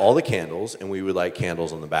would light all the candles, and we would light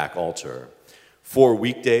candles on the back altar. For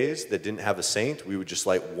weekdays that didn't have a saint, we would just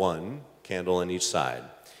light 1 candle on each side.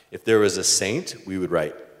 If there was a saint, we would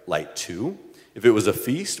light 2. If it was a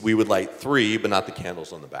feast, we would light 3, but not the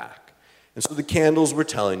candles on the back. And so the candles were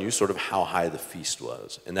telling you sort of how high the feast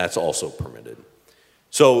was, and that's also permitted.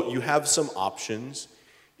 So you have some options.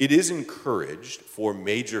 It is encouraged for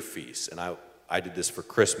major feasts, and I did this for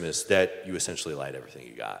Christmas, that you essentially light everything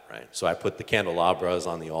you got, right? So I put the candelabras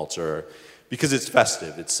on the altar because it's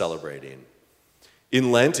festive, it's celebrating.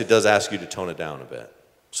 In Lent, it does ask you to tone it down a bit.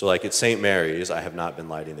 So like at St. Mary's, I have not been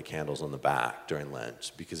lighting the candles on the back during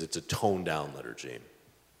Lent because it's a toned down liturgy.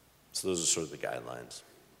 So those are sort of the guidelines.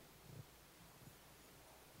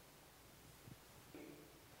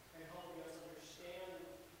 And helping us understand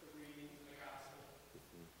the readings of the gospel.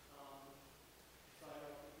 So I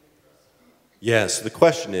don't think that's Yes, the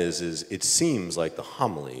question is it seems like the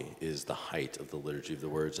homily is the height of the liturgy of the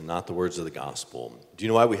words and not the words of the gospel. Do you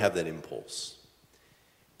know why we have that impulse?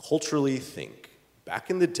 Culturally think.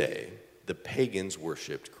 Back in the day, the pagans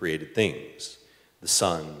worshipped created things. The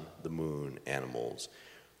sun, the moon, animals.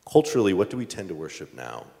 Culturally, what do we tend to worship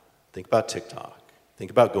now? Think about TikTok.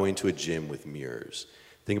 Think about going to a gym with mirrors.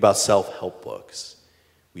 Think about self-help books.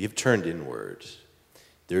 We have turned inward.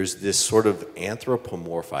 There's this sort of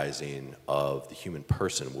anthropomorphizing of the human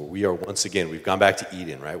person where we are, once again, we've gone back to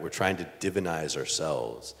Eden, right? We're trying to divinize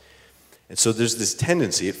ourselves. And so there's this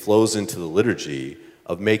tendency, it flows into the liturgy,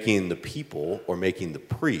 of making the people or making the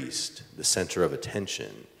priest the center of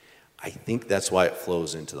attention. I think that's why it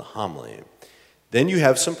flows into the homily. Then you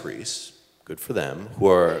have some priests, good for them, who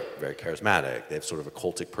are very charismatic. They have sort of a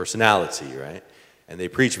cultic personality, right? And they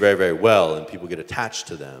preach very, very well, and people get attached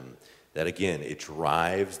to them. That, again, it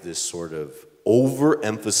drives this sort of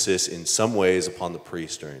overemphasis in some ways upon the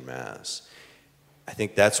priest during Mass. I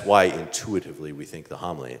think that's why intuitively we think the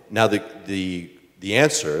homily. Now, the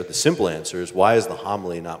answer, the simple answer is, why is the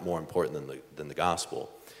homily not more important than the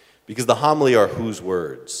gospel? Because the homily are whose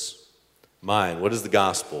words? Mine. What is the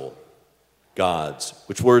gospel? God's.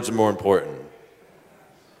 Which words are more important?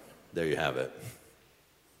 There you have it.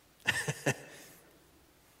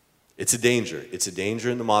 It's a danger. It's a danger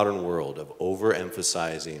in the modern world of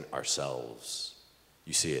overemphasizing ourselves.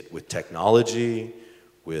 You see it with technology,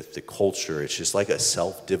 with the culture. It's just like a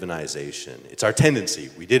self-divinization. It's our tendency.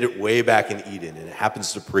 We did it way back in Eden, and it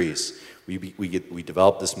happens to priests. We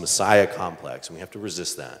develop this Messiah complex, and we have to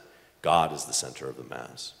resist that. God is the center of the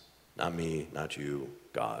Mass. Not me, not you,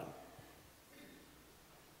 God.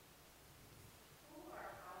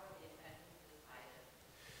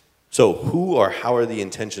 So who or how are the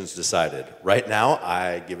intentions decided? Right now,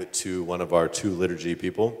 I give it to one of our 2 liturgy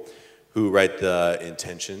people who write the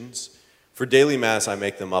intentions. For daily Mass, I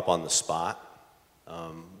make them up on the spot.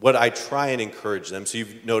 What I try and encourage them, so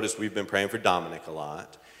you've noticed we've been praying for Dominic a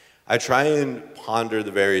lot. I try and ponder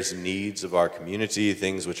the various needs of our community,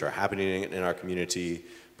 things which are happening in our community.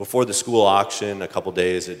 Before the school auction, a couple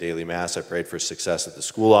days at daily Mass, I prayed for success at the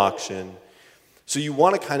school auction. So you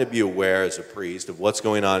want to kind of be aware as a priest of what's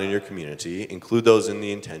going on in your community, include those in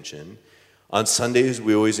the intention. On Sundays,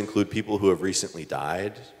 we always include people who have recently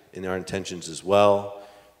died in our intentions as well,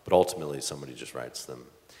 but ultimately somebody just writes them.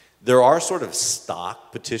 There are sort of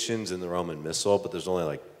stock petitions in the Roman Missal, but there's only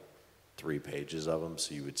like 3 pages of them,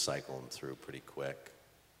 so you would cycle them through pretty quick.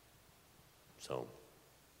 So,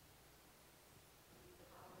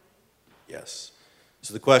 yes.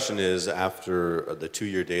 So the question is, after the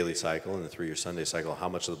 2-year daily cycle and the 3-year Sunday cycle, how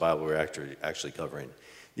much of the Bible we're actually covering?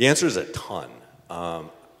 The answer is a ton. I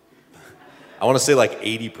want to say like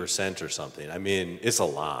 80% or something. I mean, it's a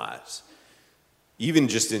lot. Even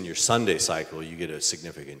just in your Sunday cycle, you get a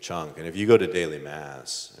significant chunk. And if you go to daily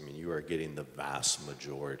Mass, I mean, you are getting the vast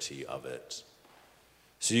majority of it.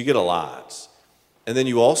 So you get a lot. And then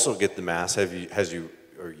you also get the Mass,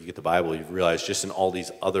 or you get the Bible, you've realized just in all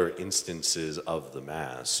these other instances of the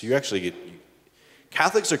Mass. So you actually get,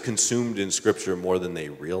 Catholics are consumed in Scripture more than they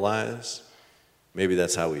realize. Maybe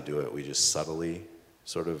that's how we do it. We just subtly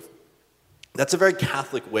sort of, that's a very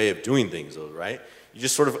Catholic way of doing things though, right? You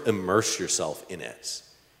just sort of immerse yourself in it,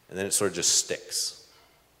 and then it sort of just sticks.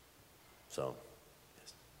 So,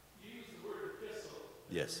 yes. You use the word epistle.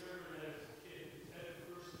 Yes. Remember that as a kid. Is that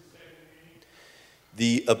the first and second reading?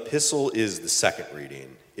 The epistle is the second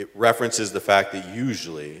reading. It references the fact that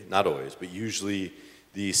usually, not always, but usually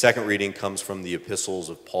the second reading comes from the epistles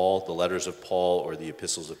of Paul, the letters of Paul, or the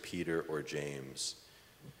epistles of Peter or James.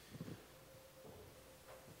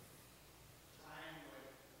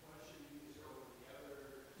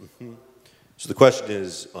 So the question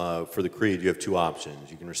is, for the Creed, you have 2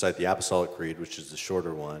 options. You can recite the Apostolic Creed, which is the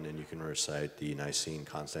shorter one, and you can recite the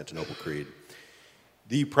Nicene-Constantinople Creed.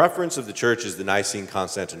 The preference of the Church is the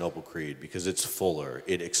Nicene-Constantinople Creed because it's fuller.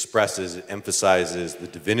 It expresses, it emphasizes the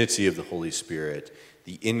divinity of the Holy Spirit,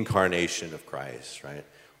 the incarnation of Christ, right?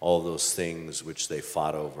 All of those things which they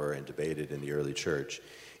fought over and debated in the early Church.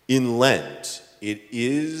 In Lent, it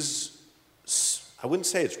is, I wouldn't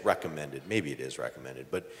say it's recommended, maybe it is recommended,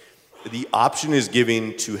 but the option is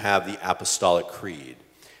given to have the Apostolic Creed.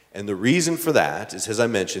 And the reason for that is, as I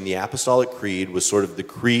mentioned, the Apostolic Creed was sort of the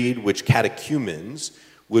creed which catechumens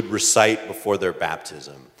would recite before their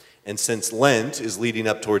baptism. And since Lent is leading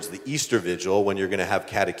up towards the Easter Vigil, when you're going to have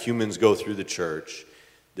catechumens go through the church,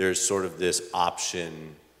 there's sort of this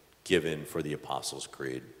option given for the Apostles'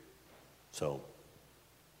 Creed. So,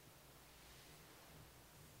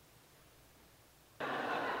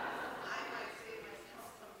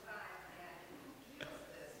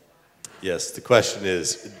 yes, the question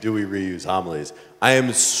is, do we reuse homilies? I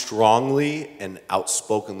am strongly and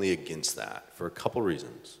outspokenly against that for a couple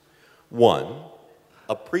reasons. One,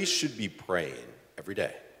 a priest should be praying every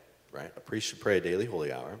day, right? A priest should pray a daily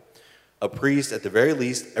holy hour. A priest, at the very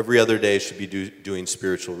least, every other day should be doing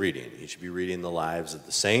spiritual reading. He should be reading the lives of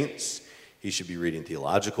the saints. He should be reading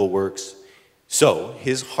theological works. So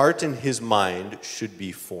his heart and his mind should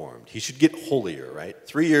be formed. He should get holier, right?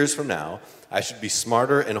 3 years from now, I should be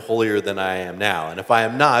smarter and holier than I am now. And if I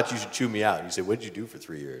am not, you should chew me out. And you say, what did you do for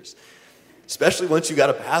 3 years? Especially once you got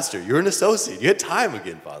a pastor. You're an associate. You had time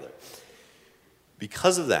again, Father.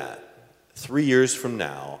 Because of that, 3 years from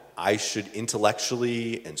now, I should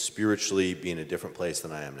intellectually and spiritually be in a different place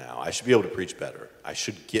than I am now. I should be able to preach better. I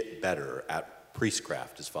should get better at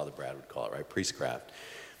priestcraft, as Father Brad would call it, right? Priestcraft.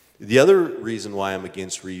 The other reason why I'm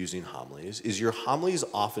against reusing homilies is your homilies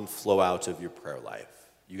often flow out of your prayer life.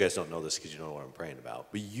 You guys don't know this because you don't know what I'm praying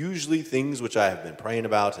about. But usually things which I have been praying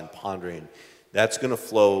about and pondering, that's going to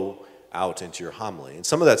flow out into your homily. And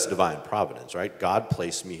some of that's divine providence, right? God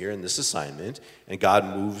placed me here in this assignment, and God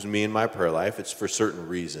moves me in my prayer life. It's for certain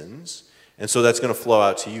reasons. And so that's going to flow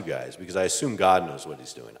out to you guys because I assume God knows what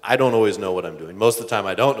he's doing. I don't always know what I'm doing. Most of the time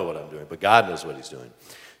I don't know what I'm doing, but God knows what he's doing.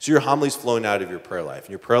 So your homily's flowing out of your prayer life, and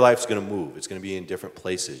your prayer life's going to move. It's going to be in different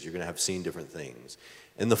places. You're going to have seen different things.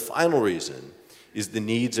 And the final reason is the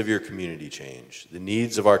needs of your community change. The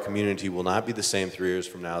needs of our community will not be the same 3 years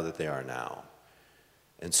from now that they are now.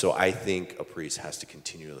 And so I think a priest has to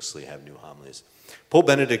continuously have new homilies. Pope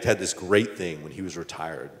Benedict had this great thing when he was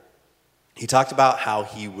retired. He talked about how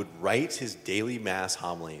he would write his daily Mass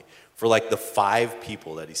homily for like the 5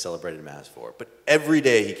 people that he celebrated Mass for. But every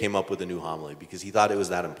day he came up with a new homily because he thought it was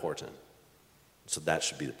that important. So that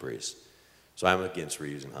should be the priest. So I'm against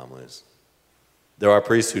reusing homilies. There are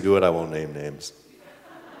priests who do it. I won't name names.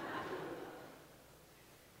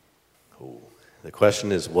 Ooh. The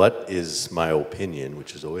question is, what is my opinion,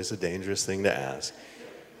 which is always a dangerous thing to ask,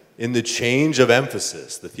 in the change of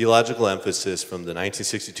emphasis, the theological emphasis from the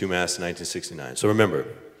 1962 Mass to 1969. So remember,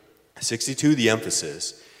 62, the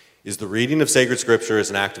emphasis is the reading of sacred scripture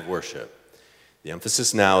as an act of worship. The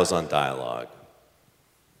emphasis now is on dialogue.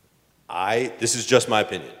 This is just my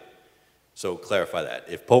opinion, so clarify that.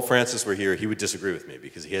 If Pope Francis were here, he would disagree with me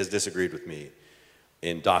because he has disagreed with me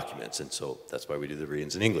in documents, and so that's why we do the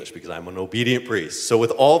readings in English, because I'm an obedient priest. So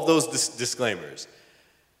with all of those disclaimers,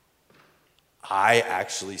 I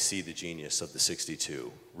actually see the genius of the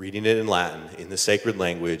 62, reading it in Latin, in the sacred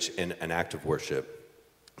language, in an act of worship.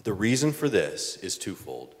 The reason for this is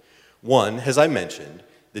twofold. One, as I mentioned,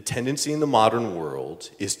 the tendency in the modern world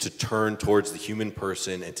is to turn towards the human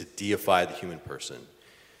person and to deify the human person.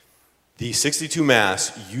 The 62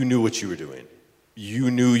 Mass, you knew what you were doing. You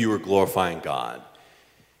knew you were glorifying God.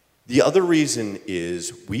 The other reason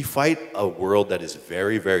is we fight a world that is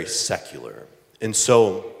very, very secular. And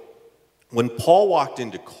so when Paul walked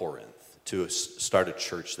into Corinth to start a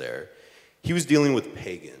church there, he was dealing with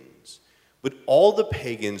pagans. But all the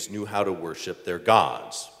pagans knew how to worship their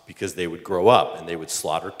gods because they would grow up and they would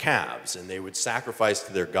slaughter calves and they would sacrifice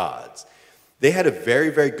to their gods. They had a very,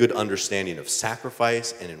 very good understanding of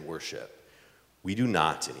sacrifice and in worship. We do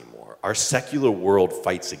not anymore. Our secular world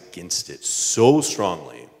fights against it so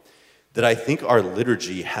strongly that I think our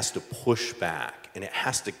liturgy has to push back, and it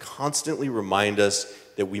has to constantly remind us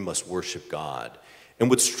that we must worship God. And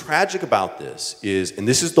what's tragic about this is, and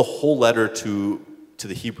this is the whole letter to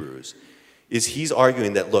the Hebrews, is he's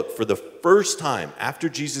arguing that, look, for the first time, after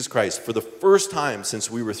Jesus Christ, for the first time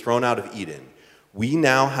since we were thrown out of Eden, we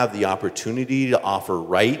now have the opportunity to offer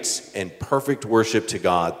right and perfect worship to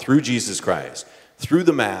God through Jesus Christ. Through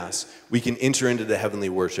the Mass, we can enter into the heavenly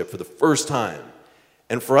worship for the first time.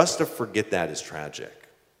 And for us to forget that is tragic.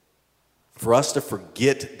 For us to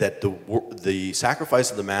forget that the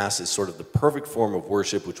sacrifice of the Mass is sort of the perfect form of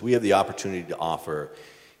worship, which we have the opportunity to offer,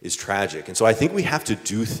 is tragic. And so I think we have to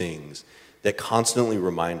do things that constantly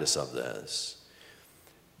remind us of this.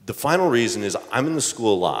 The final reason is I'm in the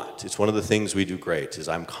school a lot. It's one of the things we do great, is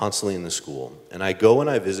I'm constantly in the school. And I go and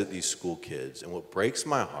I visit these school kids, and what breaks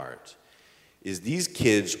my heart is these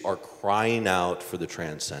kids are crying out for the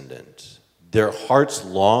transcendent. Their hearts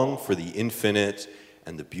long for the infinite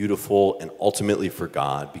and the beautiful and ultimately for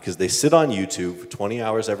God, because they sit on YouTube for 20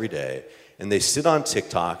 hours every day and they sit on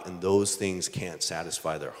TikTok, and those things can't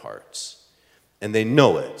satisfy their hearts. And they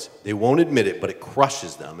know it. They won't admit it, but it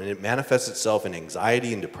crushes them, and it manifests itself in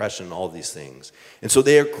anxiety and depression and all these things. And so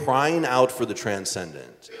they are crying out for the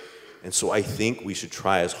transcendent. And so I think we should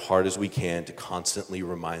try as hard as we can to constantly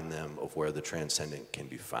remind them of where the transcendent can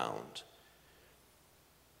be found.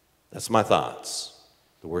 That's my thoughts.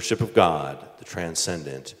 The worship of God, the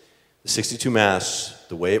transcendent. The 62 Mass,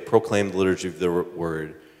 the way it proclaimed the liturgy of the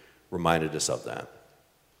Word, reminded us of that.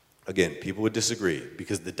 Again, people would disagree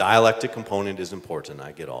because the dialectic component is important.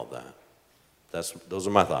 I get all that. Those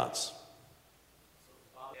are my thoughts.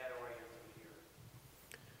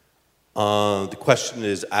 The question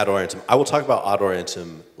is ad orientem. I will talk about ad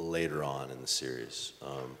orientem later on in the series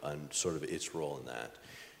and sort of its role in that.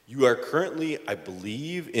 You are currently, I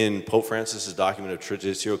believe, in Pope Francis's document of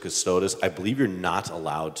Traditio Custodes, I believe you're not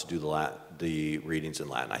allowed to do the readings in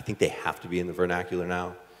Latin. I think they have to be in the vernacular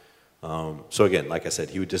now. So again, like I said,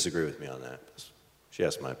 he would disagree with me on that. She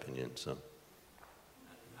asked my opinion, so. I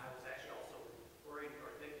was actually also worried or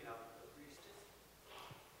thinking of the priest.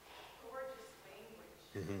 Gorgeous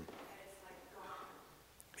language. Mm-hmm. And it's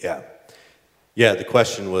like gone. Yeah, the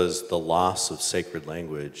question was the loss of sacred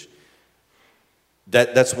language.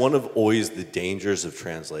 That's one of always the dangers of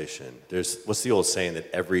translation. What's the old saying that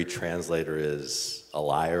every translator is a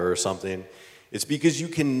liar or something? It's because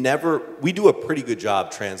we do a pretty good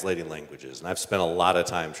job translating languages, and I've spent a lot of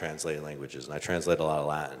time translating languages, and I translate a lot of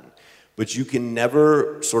Latin. But you can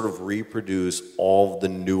never sort of reproduce all the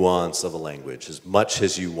nuance of a language as much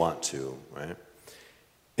as you want to, right?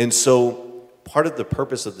 And so part of the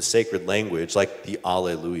purpose of the sacred language, like the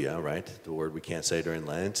Alleluia, right? The word we can't say during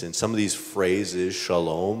Lent, and some of these phrases,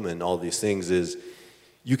 shalom, and all these things is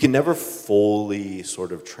you can never fully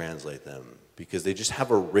sort of translate them because they just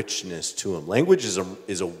have a richness to them. Language is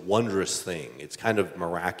a wondrous thing. It's kind of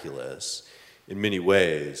miraculous in many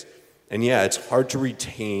ways. And yeah, it's hard to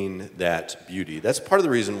retain that beauty. That's part of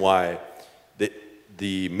the reason why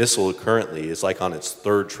the Missal currently is like on its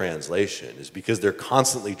third translation, is because they're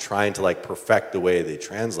constantly trying to like perfect the way they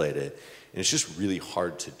translate it, and it's just really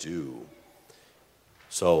hard to do.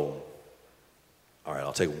 So, all right,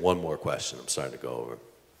 I'll take one more question. I'm starting to go over.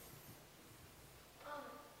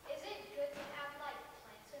 Is it good to have like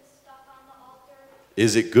plants and stuff on the altar?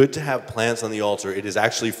 Is it good to have plants on the altar? It is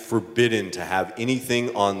actually forbidden to have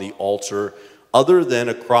anything on the altar other than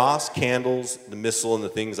a cross, candles, the Missal, and the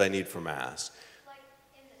things I need for Mass.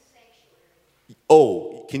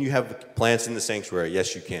 Oh, can you have plants in the sanctuary?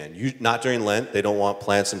 Yes, you can. Not during Lent. They don't want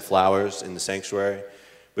plants and flowers in the sanctuary.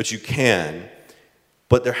 But you can.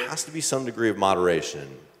 But there has to be some degree of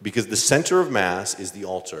moderation because the center of Mass is the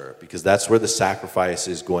altar because that's where the sacrifice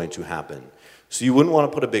is going to happen. So you wouldn't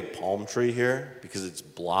want to put a big palm tree here because it's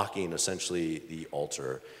blocking essentially the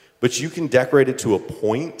altar. But you can decorate it to a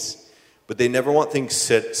point, but they never want things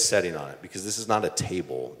setting on it because this is not a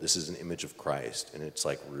table. This is an image of Christ, and it's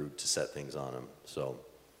like rude to set things on them. So,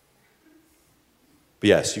 but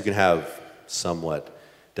yes, you can have somewhat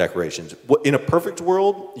decorations. In a perfect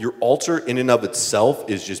world, your altar in and of itself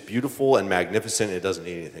is just beautiful and magnificent. It doesn't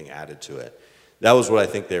need anything added to it. That was what I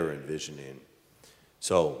think they were envisioning.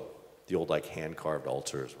 So the old like hand-carved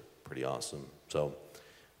altars were pretty awesome. So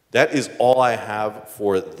that is all I have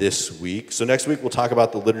for this week. So next week we'll talk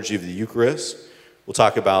about the liturgy of the Eucharist. We'll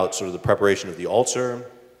talk about sort of the preparation of the altar.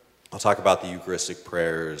 I'll talk about the Eucharistic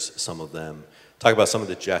prayers, some of them. Talk about some of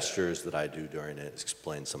the gestures that I do during it,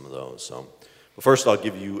 explain some of those. So, but first I'll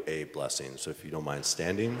give you a blessing. So if you don't mind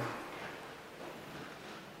standing.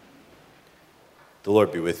 The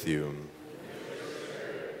Lord be with you.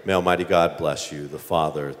 May Almighty God bless you, the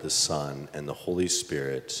Father, the Son, and the Holy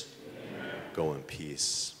Spirit. Amen. Go in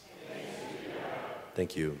peace.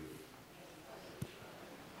 Thank you.